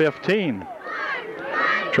 from the 15.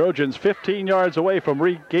 Trojans 15 yards away from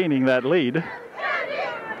regaining that lead.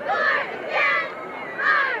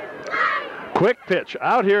 Quick pitch.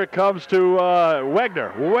 Out here it comes to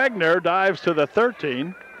Wegner. Wegner dives to the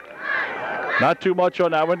 13. Not too much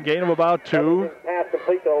on that one. Gain of about 2.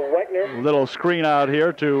 Little screen out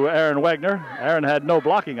here to Aaron Wegner. Aaron had no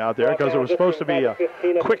blocking out there because it was supposed to be a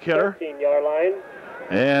quick hitter.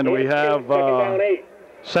 And we have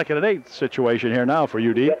 2nd and 8 situation here now for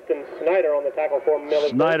UD. Justin Snyder on the tackle for Millersburg.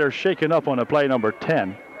 Snyder shaken up on a play number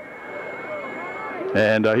 10.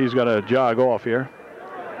 And he's going to jog off here.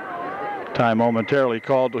 Time momentarily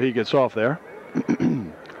called till he gets off there.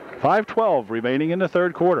 5:12 remaining in the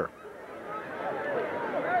 3rd quarter.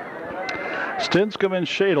 Stinscombe and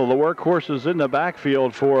Shadle, the workhorses in the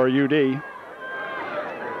backfield for UD.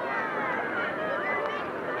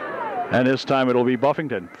 And this time it'll be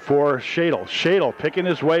Buffington for Shadle. Shadle picking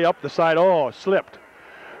his way up the side. Oh, slipped.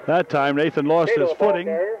 That time Nathan lost his footing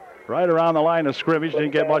right around the line of scrimmage.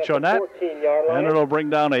 Didn't get much on that. And it'll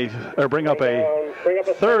bring up a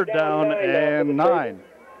third down and 9.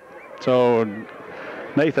 So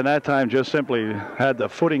Nathan that time just simply had the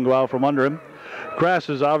footing go out from under him. Grass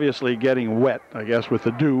is obviously getting wet, I guess, with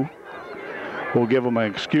the dew. We'll give him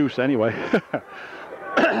an excuse anyway.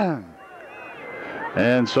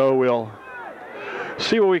 And so we'll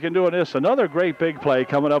see what we can do in this. Another great big play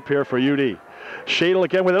coming up here for UD. Shadle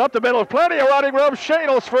again with it up the middle. Plenty of running room.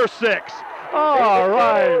 Shadle's for 6. All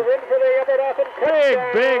right.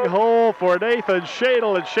 Big hole for Nathan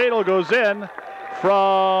Shadle. And Shadle goes in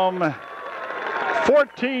from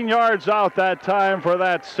 14 yards out that time for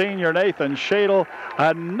that senior Nathan Shadle.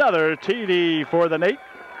 Another TD for the Nate.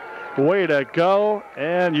 Way to go.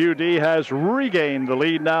 And UD has regained the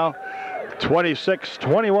lead now.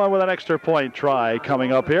 26-21 with an extra point try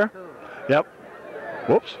coming up here. Yep.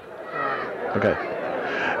 Whoops. Okay.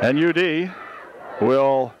 And UD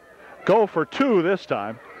will go for 2 this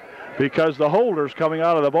time because the holder's coming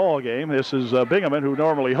out of the ball game. This is Bingaman, who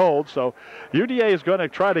normally holds. So UDA is going to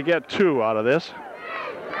try to get 2 out of this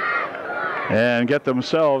and get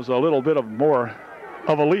themselves a little bit more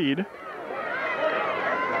of a lead.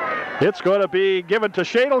 It's going to be given to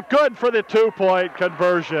Shadle. Good for the 2-point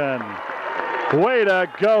conversion. Way to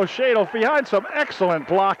go, Shadle, behind some excellent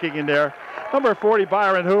blocking in there. Number 40,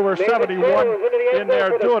 Byron Hoover, 71 in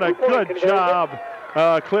there, doing a good job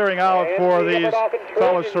clearing out for these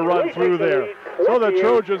fellas to run through there. So the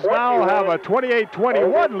Trojans now have a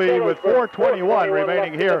 28-21 lead with 4:21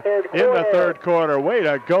 remaining here in the third quarter. Way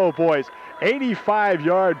to go, boys.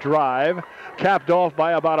 85-yard drive, capped off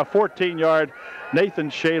by about a 14-yard Nathan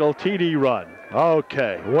Shadle TD run.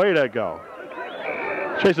 Okay, way to go.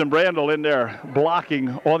 Jason Brandel in there blocking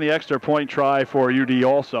on the extra point try for UD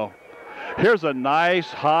also. Here's a nice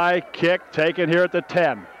high kick taken here at the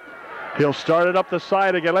 10. He'll start it up the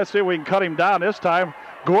side again. Let's see if we can cut him down this time.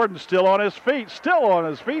 Gordon's still on his feet,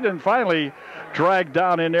 and finally dragged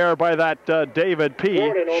down in there by that David P.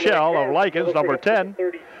 Shell of Likens, number 10.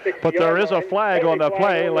 But there is a flag on the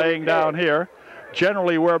play laying down here.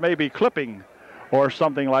 Generally where maybe clipping or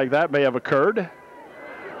something like that may have occurred.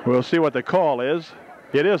 We'll see what the call is.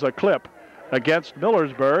 It is a clip against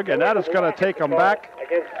Millersburg, and that is going to take them back.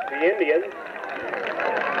 Against the Indians.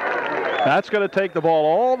 That's going to take the ball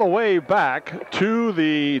all the way back to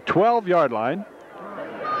the 12-yard line.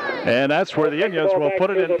 And that's where the Indians will put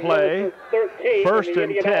it in play. 1st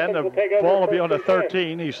and 10. The ball will be on the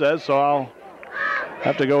 13, he says, so I'll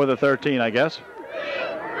have to go with the 13, I guess.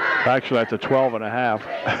 Actually, at the 12 and a half.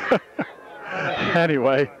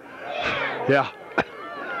 Anyway, yeah.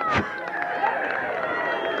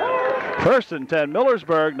 1st and 10,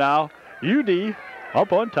 Millersburg now. UD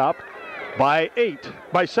up on top by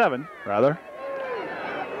 7 rather.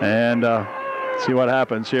 And see what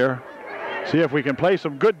happens here. See if we can play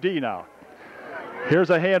some good D now. Here's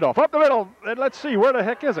a handoff up the middle, and let's see, where the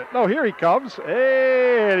heck is it? No, here he comes,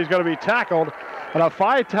 and he's going to be tackled. And a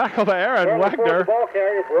 5 tackle to Aaron Wagner. Ball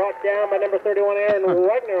carrier brought down by number 31, Aaron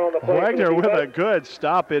Wagner on the play. Wagner with a good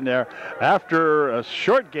stop in there after a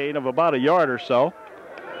short gain of about a yard or so.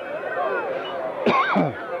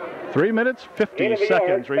 3 minutes, 50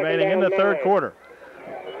 seconds remaining in the third quarter.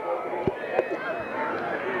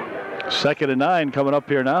 2nd and 9 coming up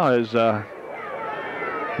here now as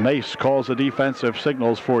Mace calls the defensive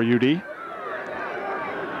signals for UD.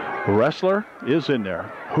 Wrestler is in there.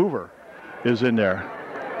 Hoover is in there.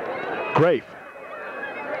 Grafe.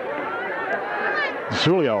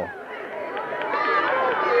 Zulio.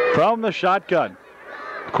 From the shotgun.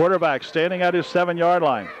 Quarterback standing at his 7-yard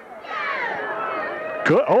line.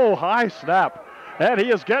 Good. Oh, high snap. And he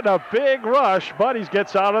is getting a big rush, but he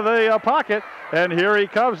gets out of the pocket. And here he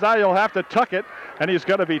comes. Now you'll have to tuck it. And he's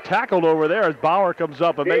going to be tackled over there as Bauer comes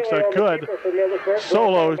up and makes a good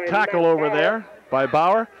solo tackle over there by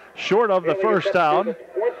Bauer. Short of the first down.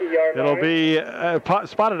 It'll be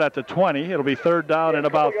spotted at the 20. It'll be 3rd down and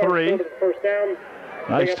about 3.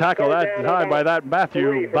 Nice tackle that time by that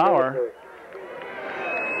Matthew Bauer.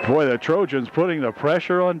 Boy, the Trojans putting the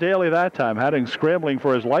pressure on Daly that time, had him scrambling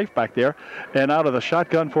for his life back there and out of the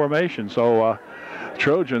shotgun formation. So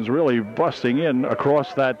Trojans really busting in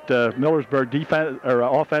across that Millersburg defense or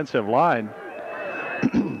offensive line.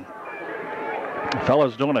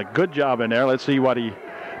 Fella's doing a good job in there. Let's see what he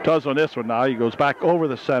does on this one now. He goes back over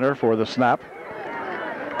the center for the snap.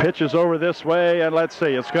 Pitches over this way, and let's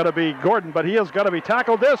see. It's going to be Gordon, but he is going to be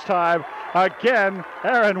tackled this time Again,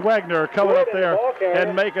 Aaron Wagner coming up there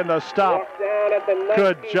and making the stop.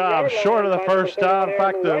 Good job. Short of the first down. In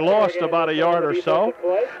fact, they lost about a yard or so.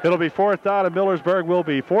 It'll be 4th down, and Millersburg will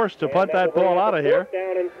be forced to punt that ball out of here.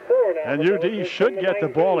 And UD should get the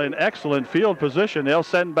ball in excellent field position. They'll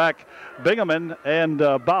send back Bingaman and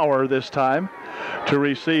Bauer this time to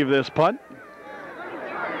receive this punt.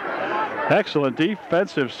 Excellent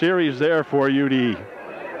defensive series there for UD.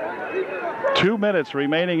 2 minutes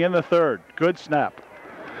remaining in the third. Good snap.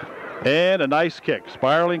 And a nice kick.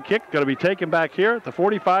 Spiraling kick. Going to be taken back here at the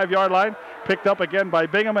 45-yard line. Picked up again by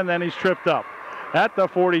Bingaman, then he's tripped up at the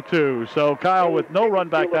 42. So Kyle with no run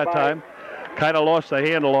back that time. Kind of lost the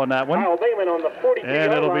handle on that one.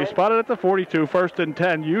 And it'll be spotted at the 42. 1st and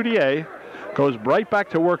 10. UDA goes right back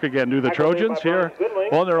to work again. Do the Trojans here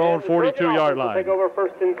on their own 42-yard line. Take over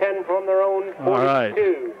 1st and 10 from their own 42. All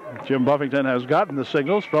right. Jim Buffington has gotten the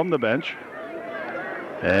signals from the bench.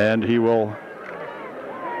 And he will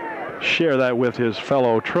share that with his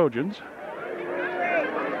fellow Trojans.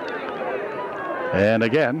 And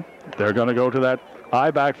again, they're going to go to that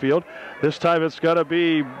I backfield. This time it's going to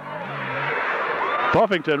be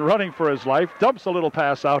Buffington running for his life. Dumps a little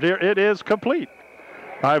pass out here. It is complete,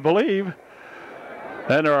 I believe.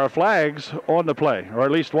 And there are flags on the play, or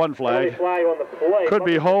at least one flag. Could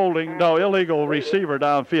be holding, no, illegal receiver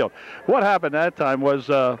downfield. What happened that time was,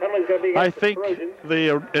 I think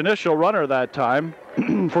the initial runner that time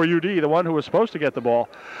for UD, the one who was supposed to get the ball,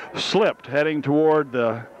 slipped heading toward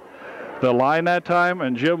the line that time,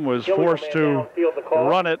 and Jim was forced to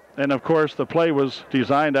run it. And of course, the play was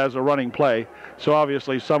designed as a running play. So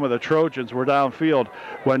obviously, some of the Trojans were downfield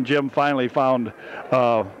when Jim finally found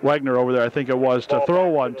Wagner over there, I think it was, to throw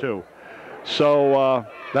one to. So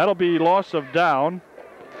that'll be loss of down,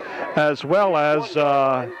 as well as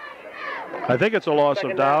I think it's a loss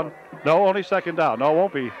of down. No, only 2nd down. No, it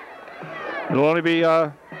won't be. It'll only be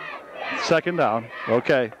 2nd down.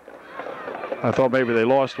 Okay. I thought maybe they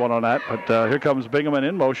lost one on that, but here comes Bingaman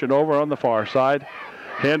in motion over on the far side.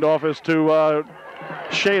 Handoff is to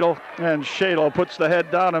Shadle, and Shadle puts the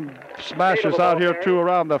head down and smashes out here to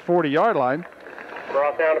around the 40-yard line.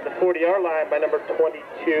 Brought down at the 40-yard line by number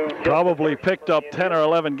 22. Probably picked up 10 or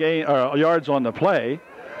 11 yards on the play,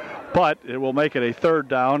 but it will make it a 3rd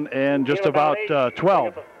down and just about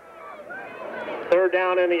 12. 3rd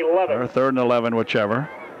down and 11. Or 3rd and 11, whichever.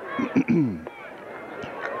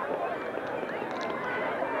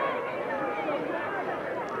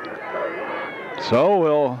 So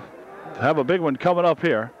we'll have a big one coming up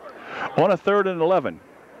here. On a 3rd and 11.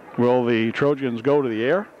 Will the Trojans go to the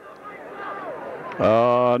air?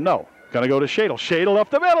 No. Going to go to Shadle. Shadle up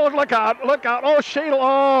the middle. Look out. Look out. Oh, Shadle.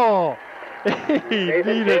 Oh. He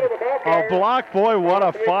needed a block. Boy, what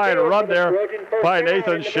a fine run there by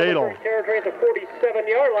Nathan Shadle.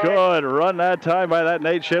 Good run that time by that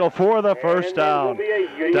Nate Shadle for the 1st down.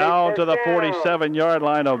 Down to the 47-yard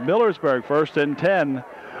line of Millersburg. 1st and 10.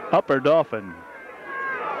 Upper Dauphin.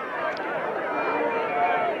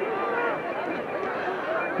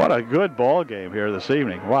 What a good ball game here this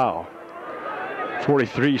evening. Wow.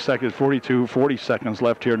 43 seconds, 42, 40 seconds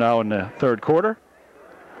left here now in the 3rd quarter.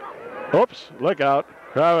 Oops, look out.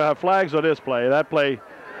 Flags on this play. That play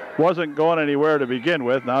wasn't going anywhere to begin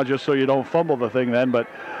with. Now just so you don't fumble the thing then, but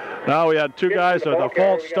now we had 2 guys with a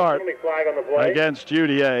false start against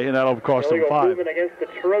UDA, and that'll cost them 5.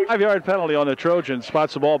 5-yard penalty on the Trojans.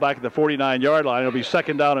 Spots the ball back at the 49-yard line. It'll be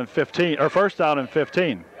 2nd down and 15, or 1st down and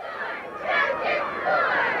 15.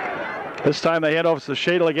 This time they hand off to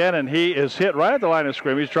Shadle again, and he is hit right at the line of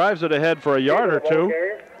scrimmage. Drives it ahead for a yard or 2.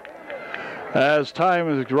 As time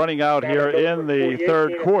is running out here in the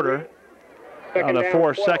 3rd quarter. On the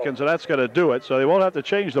 4 seconds, and that's going to do it. So they won't have to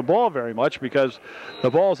change the ball very much because the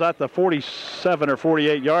ball's at the 47 or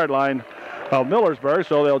 48-yard line of Millersburg.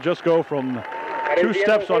 So they'll just go from 2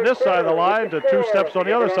 steps on this side of the line to 2 steps on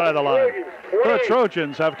the other side of the line. The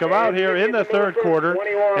Trojans have come out here in the 3rd quarter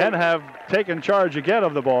and have taken charge again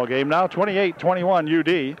of the ball game. Now 28-21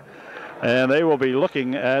 UD, and they will be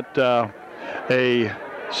looking at a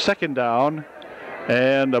 2nd down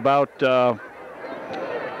and about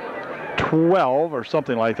 12 or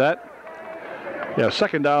something like that. Yeah,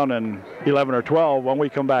 2nd down and 11 or 12 when we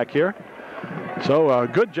come back here. So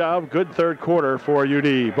good job, good 3rd quarter for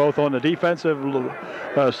UD, both on the defensive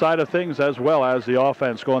side of things as well as the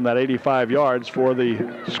offense, going that 85 yards for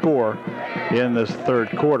the score in this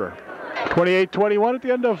 3rd quarter. 28-21 at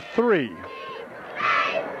the end of 3.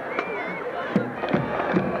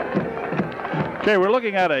 Okay, we're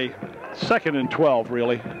looking at a 2nd and 12,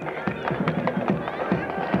 really.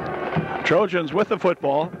 Trojans with the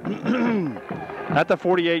football at the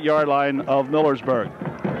 48-yard line of Millersburg.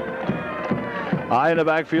 High in the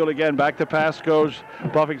backfield again. Back to pass goes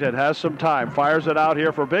Buffington. Has some time. Fires it out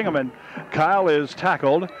here for Bingaman. Kyle is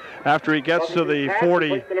tackled after he gets to the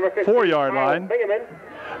 44-yard line.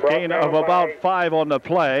 Gain of about 5 on the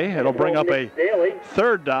play. It'll bring up a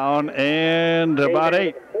third down and about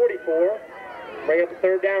 8. 44. Bring up a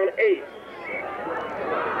third down 8.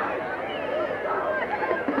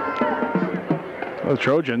 The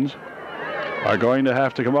Trojans are going to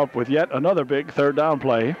have to come up with yet another big third down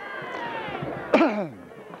play.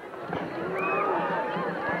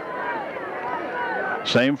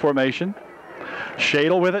 Same formation.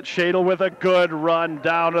 Shadle with it. Shadle with a good run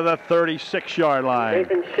down to the 36-yard line.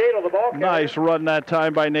 Nathan Shadle, the ball carrier. Nice run that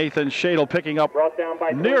time by Nathan Shadle, picking up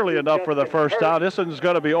nearly enough for the first down. This one's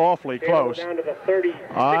going to be awfully close.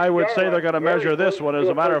 I would say they're going to measure this one. As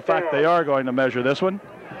a matter of fact, they are going to measure this one.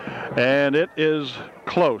 And it is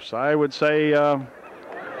close. I would say,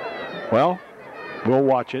 well, we'll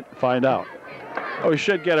watch it, find out. We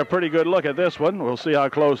should get a pretty good look at this one. We'll see how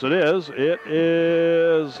close it is. It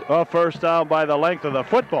is a first down by the length of the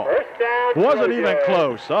football. First down, wasn't even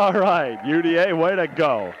close. All right, UDA, way to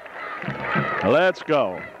go. Let's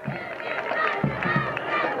go.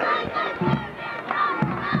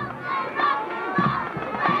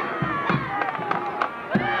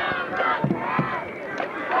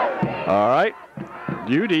 All right,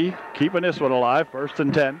 UD keeping this one alive, 1st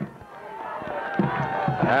and 10.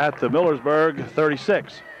 At the Millersburg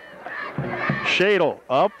 36. Shadle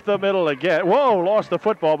up the middle again. Whoa, lost the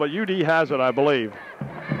football, but UD has it, I believe.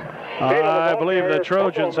 I believe the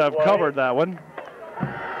Trojans have covered that one.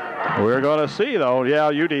 We're going to see, though. Yeah,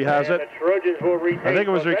 UD has it. I think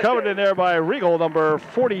it was recovered in there by Regal, number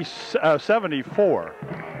 74.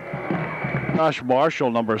 Josh Marshall,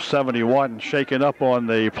 number 71, shaken up on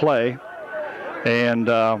the play. And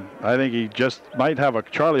I think he just might have a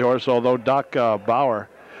Charlie horse, although Doc Bauer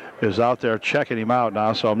is out there checking him out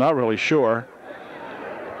now, so I'm not really sure.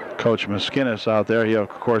 Coach Miskinnis out there, he of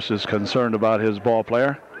course is concerned about his ball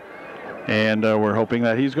player, and we're hoping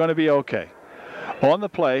that he's going to be okay. On the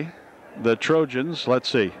play, the Trojans, let's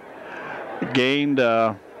see, gained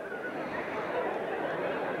I'm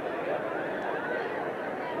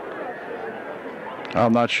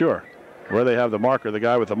not sure where they have the marker. The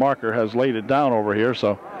guy with the marker has laid it down over here,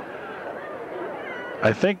 so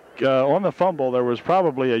I think on the fumble there was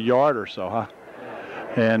probably a yard or so, huh?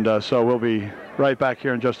 And so we'll be right back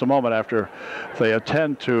here in just a moment after they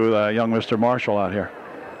attend to young Mr. Marshall out here.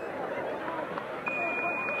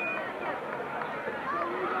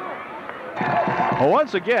 Well,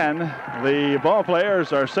 once again, the ball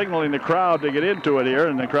players are signaling the crowd to get into it here,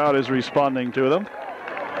 and the crowd is responding to them.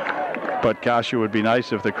 But gosh, it would be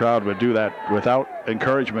nice if the crowd would do that without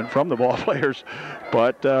encouragement from the ball players.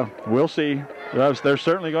 But we'll see. They're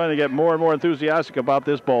certainly going to get more and more enthusiastic about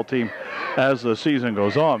this ball team as the season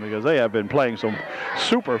goes on, because they have been playing some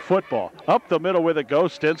super football. Up the middle with it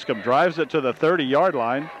goes. Stinscomb drives it to the 30-yard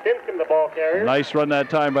line. Stinscomb, the ball carrier. Nice run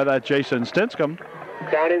that time by that Jason Stinscomb.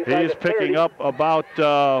 Down inside He's picking 30. Up about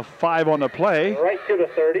 5 on the play. Right to the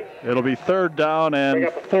 30. It'll be third down and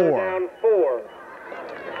 4. Down 4.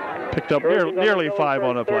 Picked up nearly 5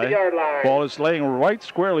 on the play. Ball is laying right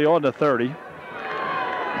squarely on the 30.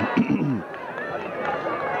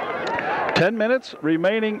 10 minutes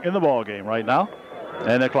remaining in the ball game right now,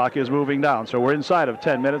 and the clock is moving down. So we're inside of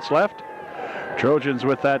 10 minutes left. Trojans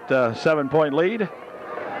with that 7-point lead.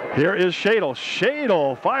 Here is Shadle.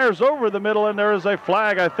 Shadle fires over the middle, and there is a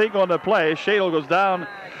flag, I think, on the play. Shadle goes down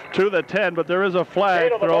to the 10, but there is a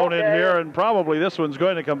flag thrown in here, and probably this one's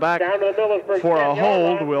going to come back for a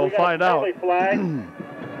hold. We'll find out.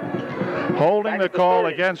 Holding the call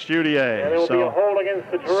against UDA. So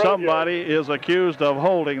somebody is accused of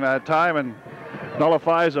holding that time and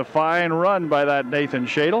nullifies a fine run by that Nathan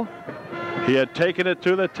Shadle. He had taken it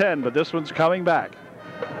to the 10, but this one's coming back.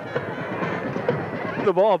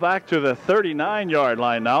 The ball back to the 39-yard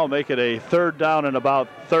line now, make it a third down and about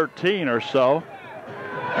 13 or so.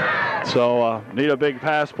 So need a big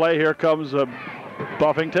pass play. Here comes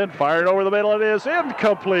Buffington, fired over the middle. It is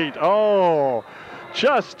incomplete. Oh,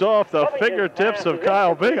 just off the fingertips of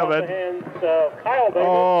Kyle Bingaman.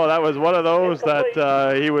 Oh, that was one of those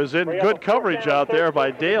that he was in good coverage out there by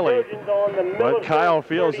Daly. But Kyle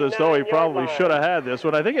feels as though he probably should have had this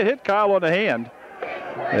one. I think it hit Kyle on the hand.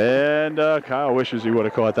 And Kyle wishes he would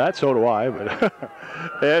have caught that. So do I. But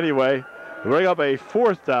anyway, bring up a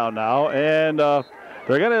fourth down now. And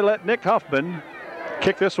they're going to let Nick Huffman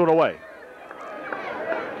kick this one away,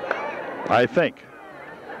 I think.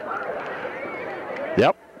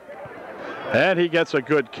 Yep. And he gets a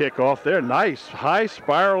good kick off there. Nice high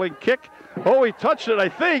spiraling kick. Oh, he touched it, I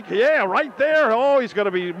think. Yeah, right there. Oh, he's going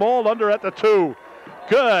to be mauled under at the 2.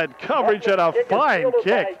 Good coverage and a fine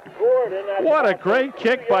kick. What a great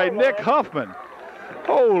kick by Nick Huffman.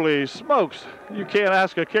 Holy smokes. You can't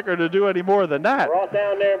ask a kicker to do any more than that.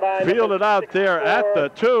 Fielded out there at the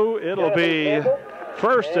 2. It'll be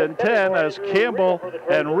first and 10 as Campbell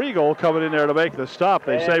and Regal coming in there to make the stop,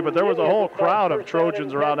 they say. But there was a whole crowd of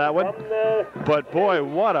Trojans around that one. But boy,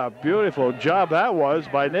 what a beautiful job that was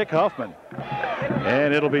by Nick Huffman.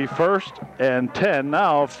 And it'll be first and 10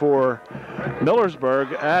 now for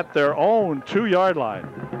Millersburg at their own 2-yard line.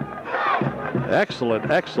 Excellent,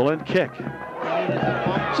 excellent kick.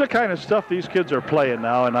 It's the kind of stuff these kids are playing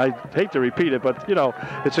now, and I hate to repeat it, but, you know,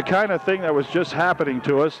 it's the kind of thing that was just happening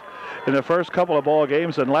to us in the first couple of ball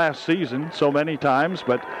games and last season so many times.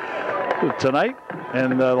 But tonight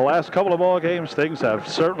and the last couple of ball games, things have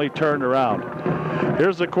certainly turned around.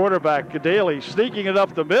 Here's the quarterback, Daly, sneaking it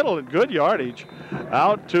up the middle in good yardage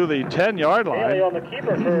out to the 10-yard line. Daly on the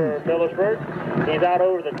keeper for Millersburg. He's out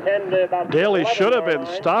over the 10 to about Daly should have been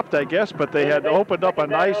stopped, I guess, but they had opened up a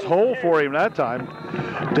nice hole for him that time.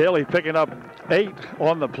 Daly picking up 8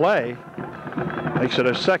 on the play. Makes it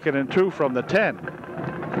a 2nd and 2 from the 10.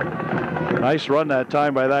 Nice run that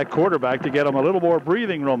time by that quarterback to get him a little more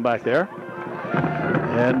breathing room back there.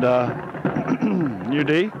 And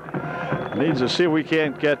UD needs to see if we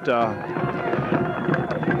can't get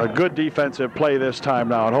a good defensive play this time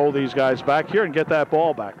now and hold these guys back here and get that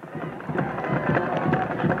ball back.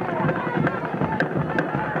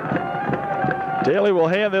 Daly will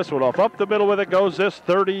hand this one off. Up the middle with it goes this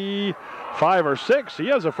 35 or 6. He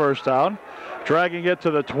has a first down, dragging it to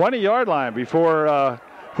the 20-yard line before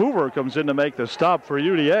Hoover comes in to make the stop for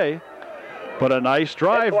UDA. But a nice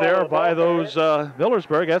drive there by those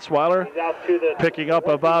Millersburg. Etzweiler picking up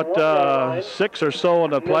about 6 or so on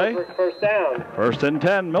the play. First and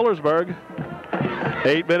 10, Millersburg.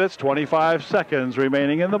 8 minutes, 25 seconds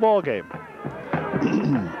remaining in the ball game.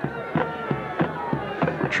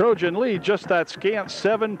 Trojan lead just that scant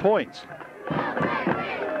 7 points.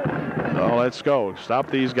 Oh, let's go.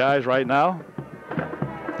 Stop these guys right now.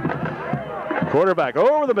 Quarterback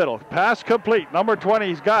over the middle. Pass complete. Number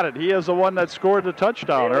 20's got it. He is the one that scored the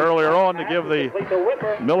touchdown earlier on to give the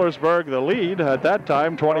Millersburg the lead at that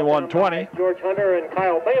time, 21-20. George Hunter and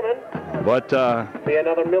Kyle Bayman. But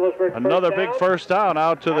another big first down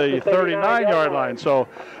out to the 39-yard line. So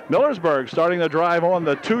Millersburg starting the drive on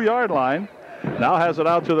the 2-yard line. Now has it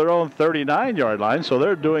out to their own 39-yard line. So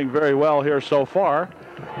they're doing very well here so far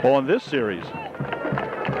on this series.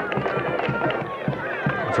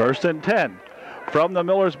 First and 10 from the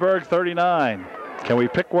Millersburg 39. Can we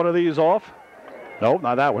pick one of these off? Nope,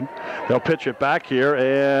 not that one. They'll pitch it back here,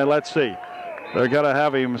 and let's see. They're going to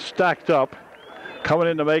have him stacked up. Coming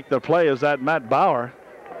in to make the play is that Matt Bauer.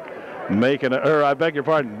 I beg your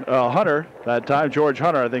pardon, Hunter that time, George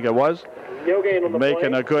Hunter, I think it was.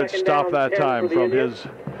 Making a good stop that time from his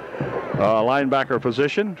linebacker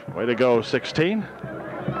position. Way to go, 16.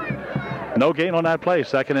 No gain on that play,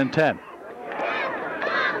 2nd and 10.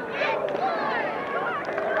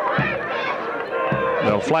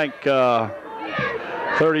 They'll flank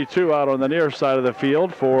 32 out on the near side of the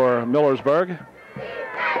field for Millersburg.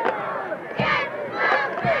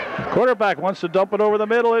 Quarterback wants to dump it over the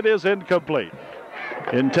middle. It is incomplete.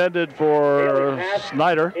 Intended for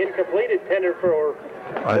Snyder. Incomplete, intended for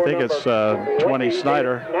I think it's 20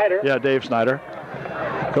 Snyder. Yeah, Dave Snyder.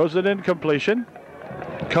 Goes an incompletion.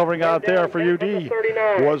 Covering out there for UD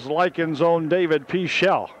was Lycan's own David P.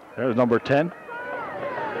 Shell. There's number 10.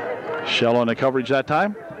 Shell on the coverage that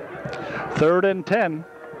time. 3rd and 10.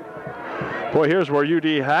 Boy, here's where UD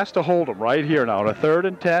has to hold them right here now. A 3rd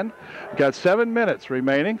and 10. Got 7 minutes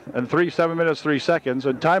remaining and 7 minutes, 3 seconds.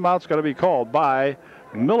 And timeout's going to be called by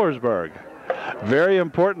Millersburg. Very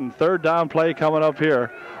important 3rd down play coming up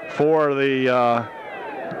here for the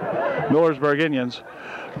Millersburg Indians.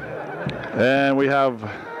 And we have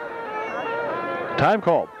time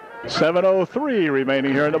called. 7:03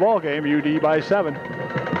 remaining here in the ball game. UD by 7.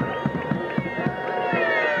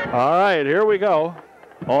 All right, here we go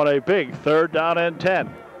on a big 3rd down and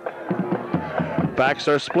 10. Backs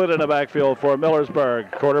are split in the backfield for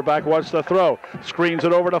Millersburg. Quarterback wants to throw. Screens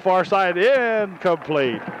it over the far side.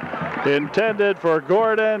 Incomplete. Intended for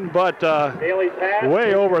Gordon, but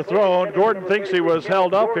way overthrown. Gordon thinks he was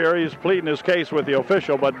held up here. He's pleading his case with the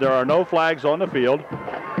official, but there are no flags on the field.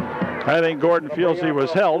 I think Gordon feels he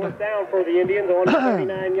was held.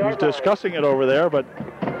 He's discussing it over there, but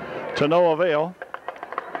to no avail.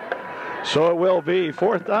 So it will be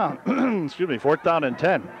 4th down. Excuse me, 4th down and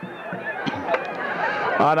 10.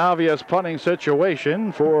 An obvious punting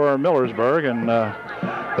situation for Millersburg, and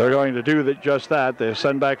they're going to do just that. They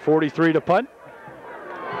send back 43 to punt.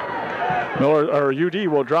 UD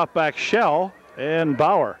will drop back Shell and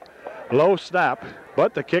Bauer. Low snap,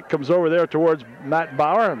 but the kick comes over there towards Matt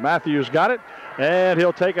Bauer. Matthews got it, and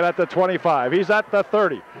he'll take it at the 25. He's at the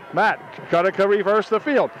 30. Matt got to reverse the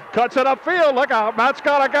field. Cuts it upfield. Look out. Matt's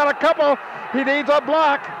got a couple. He needs a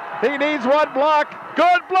block. He needs one block.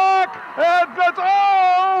 Good block. And that's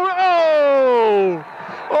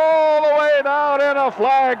all the way down, and a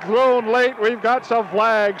flag thrown late. We've got some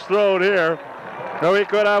flags thrown here. So we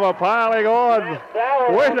could have a piling on.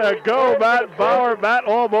 Way to go, Matt Bauer. Matt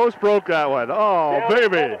almost broke that one. Oh,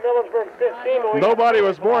 baby. Nobody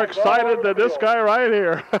was more excited than this guy right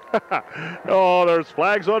here. Oh, there's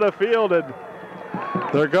flags on the field, and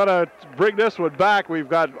they're going to bring this one back. We've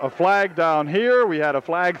got a flag down here. We had a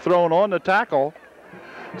flag thrown on the tackle.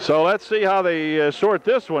 So let's see how they sort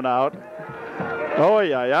this one out. Oh,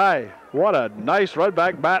 yeah. What a nice run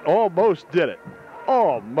back. Matt almost did it.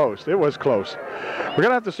 Almost. It was close. We're going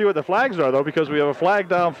to have to see what the flags are, though, because we have a flag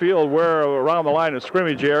downfield where around the line of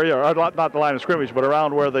scrimmage area, or not the line of scrimmage, but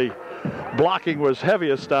around where the blocking was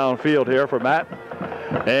heaviest downfield here for Matt.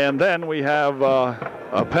 And then we have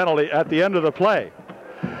a penalty at the end of the play.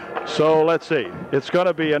 So let's see. It's going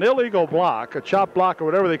to be an illegal block, a chop block or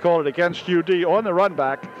whatever they call it, against UD on the run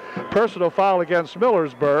back. Personal foul against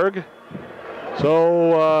Millersburg.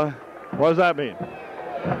 So what does that mean?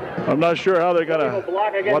 I'm not sure how they're going to,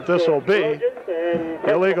 what this will be.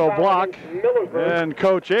 Illegal block, and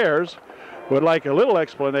Coach Ayers would like a little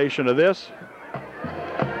explanation of this.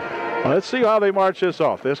 Let's see how they march this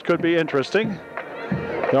off. This could be interesting.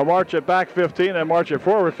 They'll march it back 15 and march it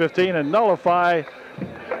forward 15 and nullify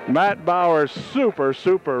Matt Bauer's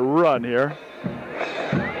super run here.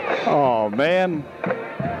 Oh, man.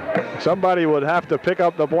 Somebody would have to pick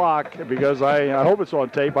up the block, because I hope it's on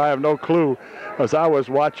tape. I have no clue, as I was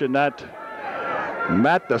watching that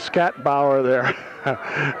Matt the Scat Bauer there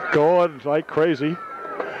going like crazy.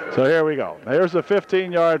 So here we go. Here's a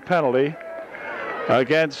 15-yard penalty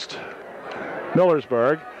against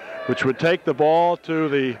Millersburg, which would take the ball to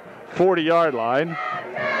the 40-yard line.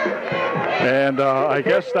 And I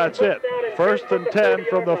guess that's it. 1st and 10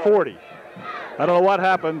 from the 40. I don't know what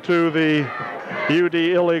happened to the UD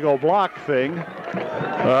illegal block thing.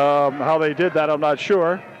 How they did that, I'm not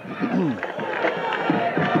sure.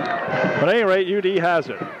 But at any rate, UD has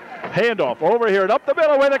it. Handoff over here and up the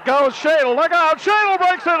middle with it goes. Shadle, look out. Shadle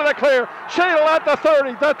breaks into the clear. Shadle at the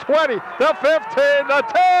 30, the 20, the 15, the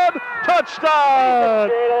 10. Touchdown!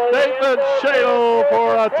 Nathan Shadle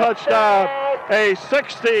for a touchdown. A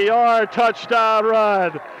 60-yard touchdown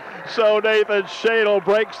run. So Nathan Shadle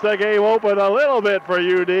breaks the game open a little bit for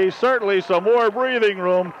UD. Certainly some more breathing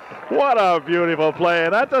room. What a beautiful play.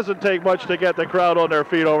 And that doesn't take much to get the crowd on their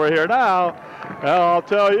feet over here now. Well, I'll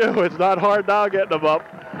tell you, it's not hard now getting them up.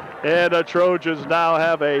 And the Trojans now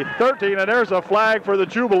have a 13, and there's a flag for the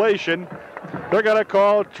jubilation. They're going to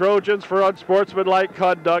call Trojans for unsportsmanlike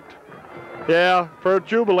conduct. Yeah, for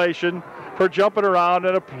jubilation, for jumping around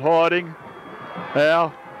and applauding.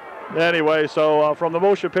 Yeah. Anyway, so from the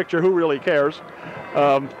motion picture, who really cares?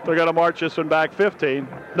 They're going to march this one back 15.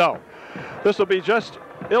 No, this will be just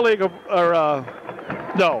illegal, or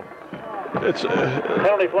no. It's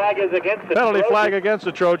penalty flag is against the penalty Trojans. Flag against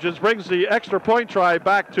the Trojans. Brings the extra point try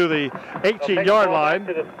back to the 18-yard line.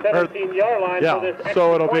 To the 17-yard line. Yeah,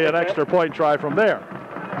 so it'll be an extra point try from there.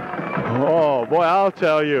 Oh, boy, I'll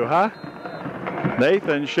tell you, huh?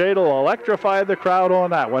 Nathan Shadle electrified the crowd on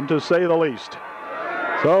that one, to say the least.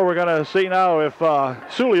 So we're going to see now if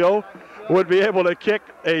Sulio would be able to kick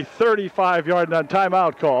a 35-yard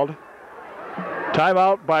timeout called.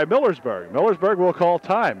 Timeout by Millersburg. Millersburg will call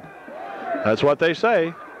time. That's what they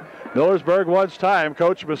say. Millersburg wants time.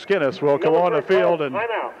 Coach Miskinnis will come on the field and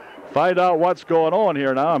find out what's going on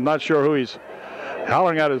here now. I'm not sure who he's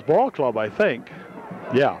hollering at his ball club, I think.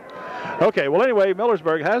 Yeah. Okay, well, anyway,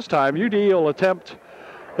 Millersburg has time. UD will attempt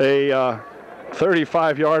a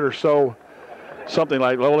 35-yard or so, something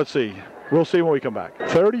like, well, let's see. We'll see when we come back.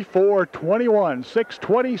 34-21,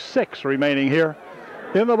 6:26 remaining here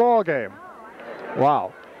in the ball game.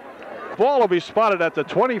 Wow. Ball will be spotted at the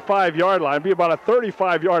 25-yard line. Be about a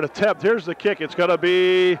 35-yard attempt. Here's the kick. It's going to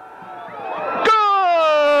be good.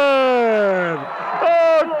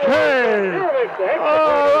 Okay.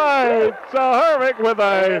 All right. So Hermick with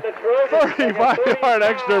a 35-yard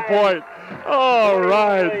extra point. All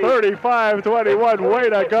right. 35-21. Way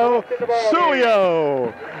to go,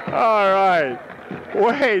 Sulio. All right.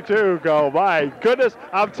 Way to go. My goodness.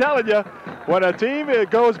 I'm telling you, when a team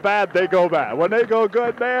goes bad, they go bad. When they go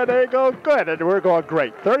good, man, they go good. And we're going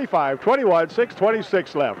great. 35-21,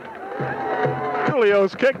 6:26 left.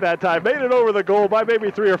 Julio's kick that time. Made it over the goal by maybe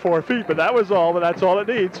 3 or 4 feet, but that was all. But that's all it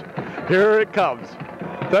needs. Here it comes.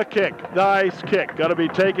 The kick. Nice kick. Going to be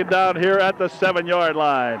taken down here at the 7-yard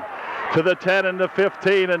line. To the 10 and the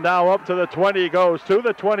 15, and now up to the 20 goes, to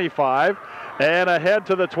the 25, and ahead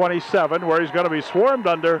to the 27, where he's going to be swarmed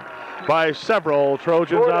under by several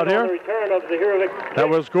Trojans Gordon out here. That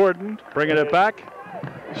was Gordon bringing it back.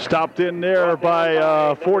 Stopped in there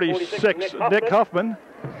by 46, Nick Huffman.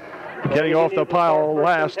 Getting off the pile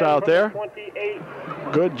last out there.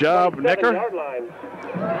 Good job, Nicker.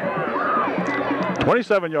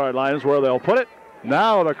 27-yard line is where they'll put it.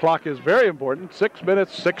 Now the clock is very important. 6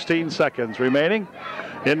 minutes, 16 seconds remaining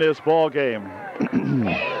in this ball game.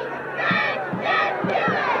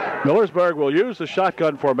 Millersburg will use the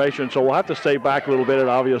shotgun formation, so we'll have to stay back a little bit. An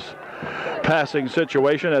obvious passing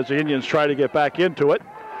situation as the Indians try to get back into it.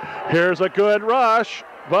 Here's a good rush,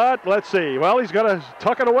 but let's see. Well, he's going to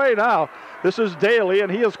tuck it away now. This is Daly,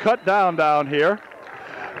 and he is cut down here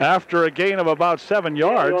after a gain of about 7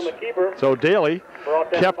 yards. So Daly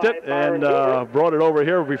kept it and brought it over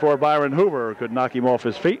here before Byron Hoover could knock him off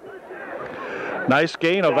his feet. Nice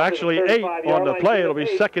gain of actually 8 on the play. It'll be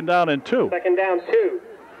 2nd down and 2. 2nd down 2.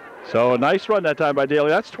 So a nice run that time by Daly.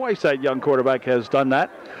 That's twice that young quarterback has done that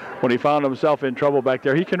when he found himself in trouble back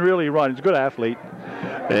there. He can really run. He's a good athlete.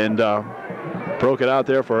 And broke it out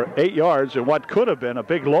there for 8 yards in what could have been a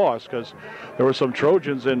big loss because there were some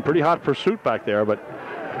Trojans in pretty hot pursuit back there. But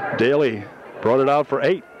Daly brought it out for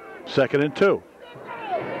 8. 2nd and 2.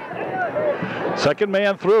 Second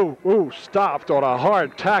man through. Ooh, stopped on a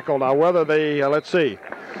hard tackle. Now whether they, let's see,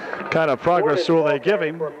 kind of progress will they give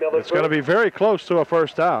him. It's going to be very close to a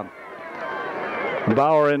 1st down.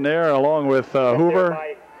 Bauer in there along with Hoover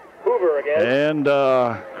and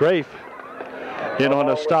Grafe in on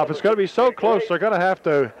the stop. It's going to be so close they're going to have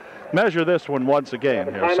to measure this one once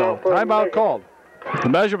again here. So timeout called. The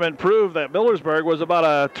measurement proved that Millersburg was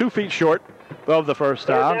about 2 feet short of the 1st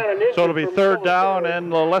down. So it'll be 3rd down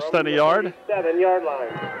and less than a yard. 7-yard line.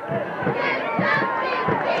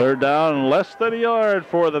 3rd down and less than a yard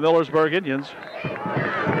for the Millersburg Indians.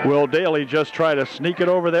 Will Daly just try to sneak it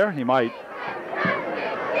over there? He might.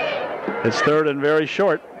 It's 3rd and very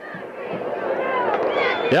short.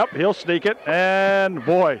 Yep, he'll sneak it, and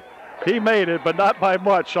boy, he made it, but not by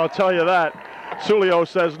much, I'll tell you that. Sulio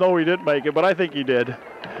says no, he didn't make it, but I think he did.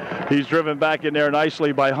 He's driven back in there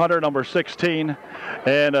nicely by Hunter, number 16,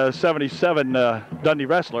 and 77 Dundee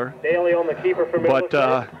wrestler. Daly on the keeper for But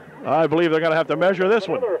I believe they're going to have to measure this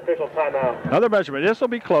one. Another official timeout. Another measurement. This will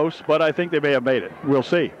be close, but I think they may have made it. We'll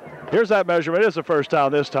see. Here's that measurement. It's a 1st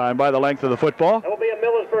down this time by the length of the football. That will be a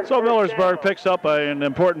Millersburg. So Millersburg picks up an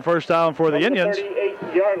important 1st down for the Indians.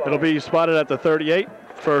 It'll be spotted at the 38.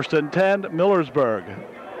 1st and 10, Millersburg.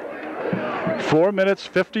 4 minutes,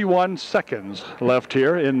 51 seconds left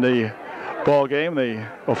here in the ball game. The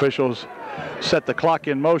officials set the clock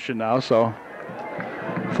in motion now, so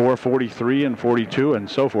 4:43 and 42 and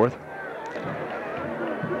so forth.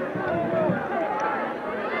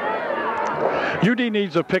 UD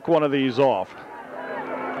needs to pick one of these off.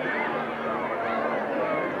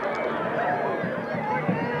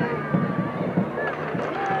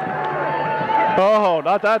 Oh,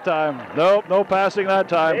 not that time. Nope, no passing that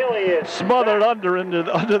time. Smothered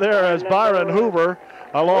under there as Byron Hoover,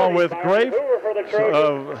 along with Grafe.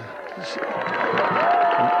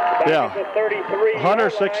 Hunter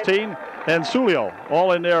 16 and Sulio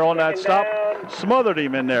all in there on that stop. Smothered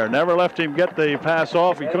him in there. Never left him get the pass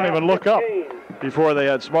off. He couldn't even look up before they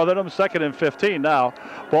had smothered him. 2nd and 15 now.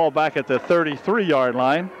 Ball back at the 33-yard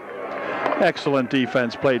line. Excellent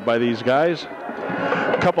defense played by these guys.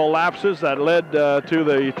 A couple lapses that led to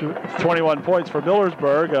the 21 points for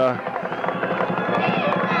Millersburg.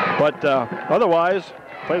 But otherwise,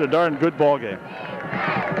 played a darn good ball game.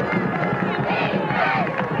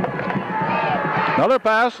 Another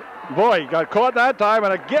pass. Boy, he got caught that time,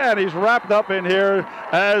 and again he's wrapped up in here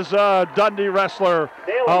as Dundee wrestler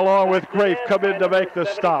along with Grafe come in to make the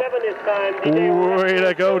stop. Way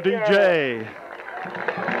to go, DJ.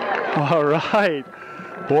 All right.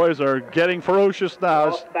 Boys are getting ferocious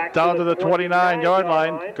now. Down to the 29-yard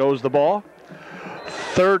line goes the ball.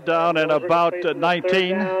 3rd down and about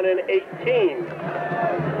 19.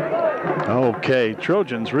 Okay,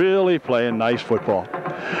 Trojans really playing nice football.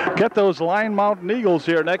 Get those Lion Mountain Eagles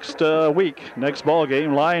here next week. Next ball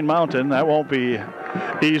game, Lion Mountain. That won't be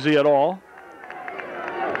easy at all.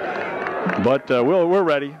 But we're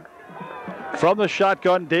ready. From the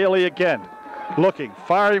shotgun, Daly again. Looking,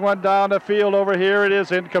 firing one down the field over here. It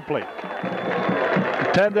is incomplete.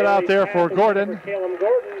 Intended out there for Gordon.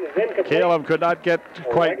 Caleb could not get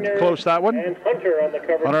quite close that one.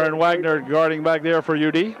 Hunter and Wagner guarding back there for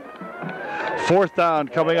UD. Fourth down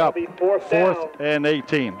coming up. Fourth and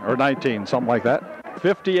 18 or 19, something like that.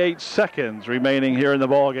 58 seconds remaining here in the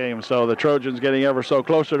ball game, so the Trojans getting ever so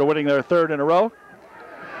closer to winning their third in a row.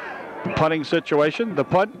 Punting situation. The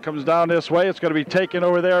punt comes down this way. It's going to be taken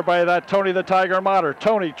over there by that Tony the Tiger Motter.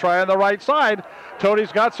 Tony trying the right side.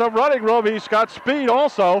 Tony's got some running room. He's got speed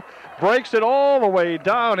also. Breaks it all the way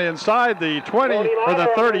down inside the 20 or the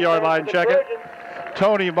 30-yard line. Check it.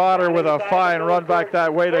 Tony Motter with a fine run back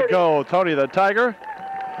that way to go. Tony the Tiger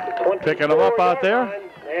picking him up out there.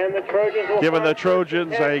 Giving the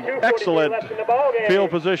Trojans an excellent field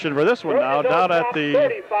position for this one now, down at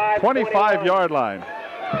the 25-yard line.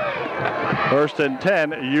 First and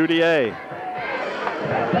 10, UDA.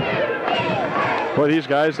 Boy, these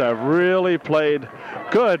guys have really played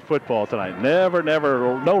good football tonight. No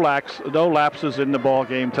lapses in the ball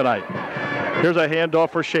game tonight. Here's a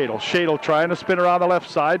handoff for Shadle. Shadle trying to spin around the left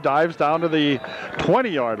side, dives down to the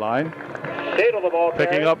 20-yard line.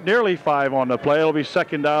 Picking up nearly 5 on the play. It'll be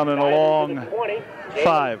second down and a long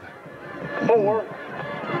 5. 4.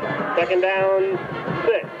 Second down,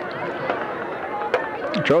 6.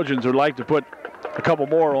 The Trojans would like to put a couple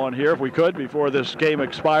more on here if we could before this game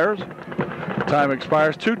expires. Time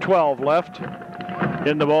expires. 2:12 left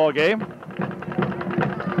in the ball game.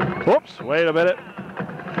 Whoops, wait a minute.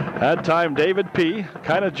 That time David P.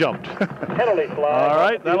 kind of jumped. Penalty flag. All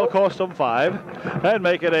right, that'll cost them 5 and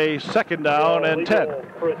make it a second down and 10.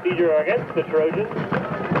 Procedure against the Trojans.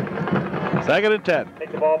 Second and 10.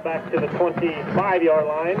 Take the ball back to the 25-yard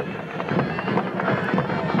line.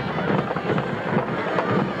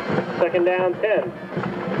 Second down, 10.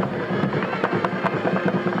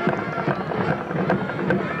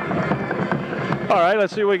 All right,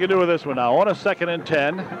 let's see what we can do with this one now. On a second and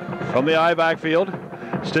 10 from the I backfield.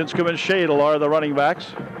 Stinscombe and Shadle are the running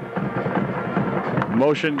backs.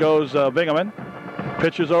 Motion goes Bingaman.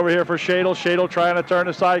 Pitches over here for Shadle. Shadle trying to turn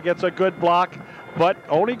aside, gets a good block, but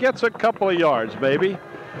only gets a couple of yards, maybe.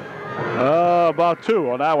 About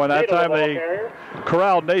 2 on that one. That time they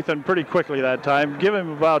corralled Nathan pretty quickly that time. Give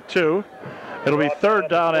him about 2. It'll be third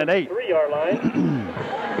down and 8. 3-yard line.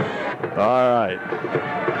 All right.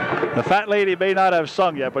 The fat lady may not have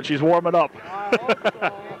sung yet, but she's warming up.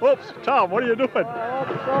 Whoops, Tom, what are you doing?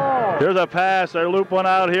 Here's a pass. They're loop one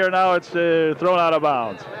out here. Now it's thrown out of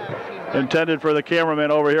bounds. Intended for the cameraman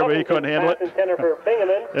over here, but he couldn't handle it. Intended for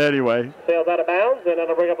Bingaman. Anyway. Sails out of bounds, and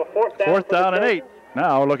that'll bring up a fourth down. Fourth down and 8.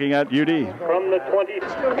 Now looking at UD. From the 20.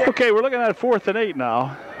 Okay, we're looking at 4th and 8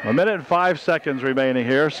 now. 1 minute and 5 seconds remaining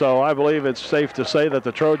here, so I believe it's safe to say that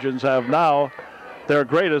the Trojans have now their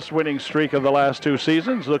greatest winning streak of the last 2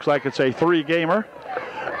 seasons. Looks like it's a 3-gamer.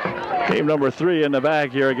 Game number 3 in the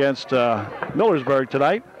bag here against Millersburg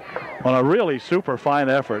tonight on a really super fine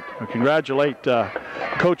effort. I congratulate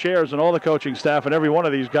Coach Ayers and all the coaching staff and every one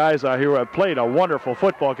of these guys out here who have played a wonderful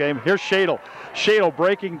football game. Here's Shadle. Shadle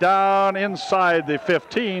breaking down inside the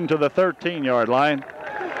 15 to the 13-yard line.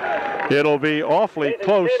 It'll be awfully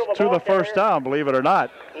close to the first down, believe it or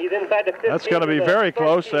not. He's inside the 15. That's going to be very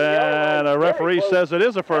close, and a referee says it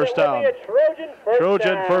is a first down.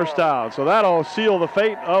 Trojan first down. So that'll seal the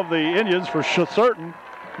fate of the Indians for certain,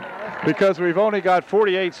 because we've only got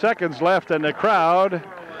 48 seconds left, and the crowd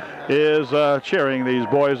is cheering these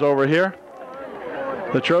boys over here.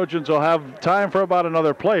 The Trojans will have time for about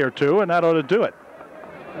another play or 2, and that ought to do it.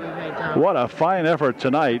 What a fine effort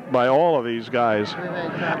tonight by all of these guys.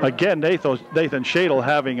 Again, Nathan Shadle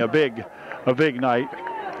having a big night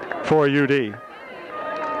for UD.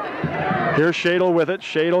 Here's Shadle with it.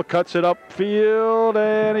 Shadle cuts it upfield,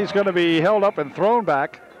 and he's going to be held up and thrown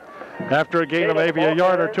back after a gain of maybe a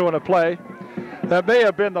yard or 2 in a play. That may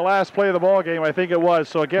have been the last play of the ball game. I think it was.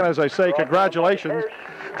 So again, as I say, congratulations.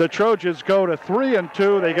 The Trojans go to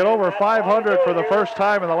 3-2. They get over 500 for the first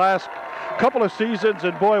time in the last couple of seasons,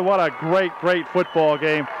 and boy, what a great football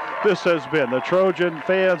game this has been. The Trojan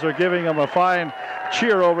fans are giving them a fine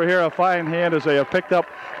cheer over here, a fine hand as they have picked up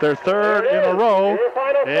their 3rd in a row,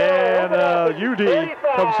 and UD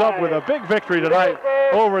comes up with a big victory tonight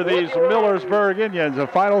over these Millersburg Indians. A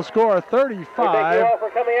final score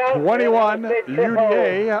 35-21,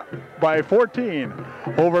 UDA by 14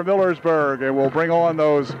 over Millersburg, and we'll bring on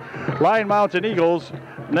those Line Mountain Eagles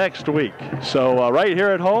next week. So right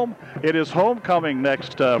here at home, it is homecoming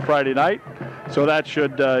next Friday night, so that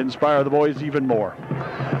should inspire the boys even more.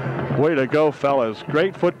 Way to go, fellas.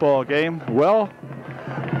 Great football game. Well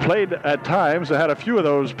played at times. I had a few of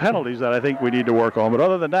those penalties that I think we need to work on, but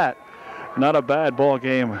other than that, not a bad ball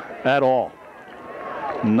game at all.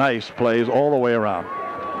 Nice plays all the way around.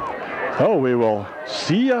 So we will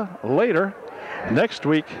see you later next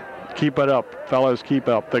week. Keep it up, fellas. Keep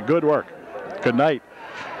up the good work. Good night.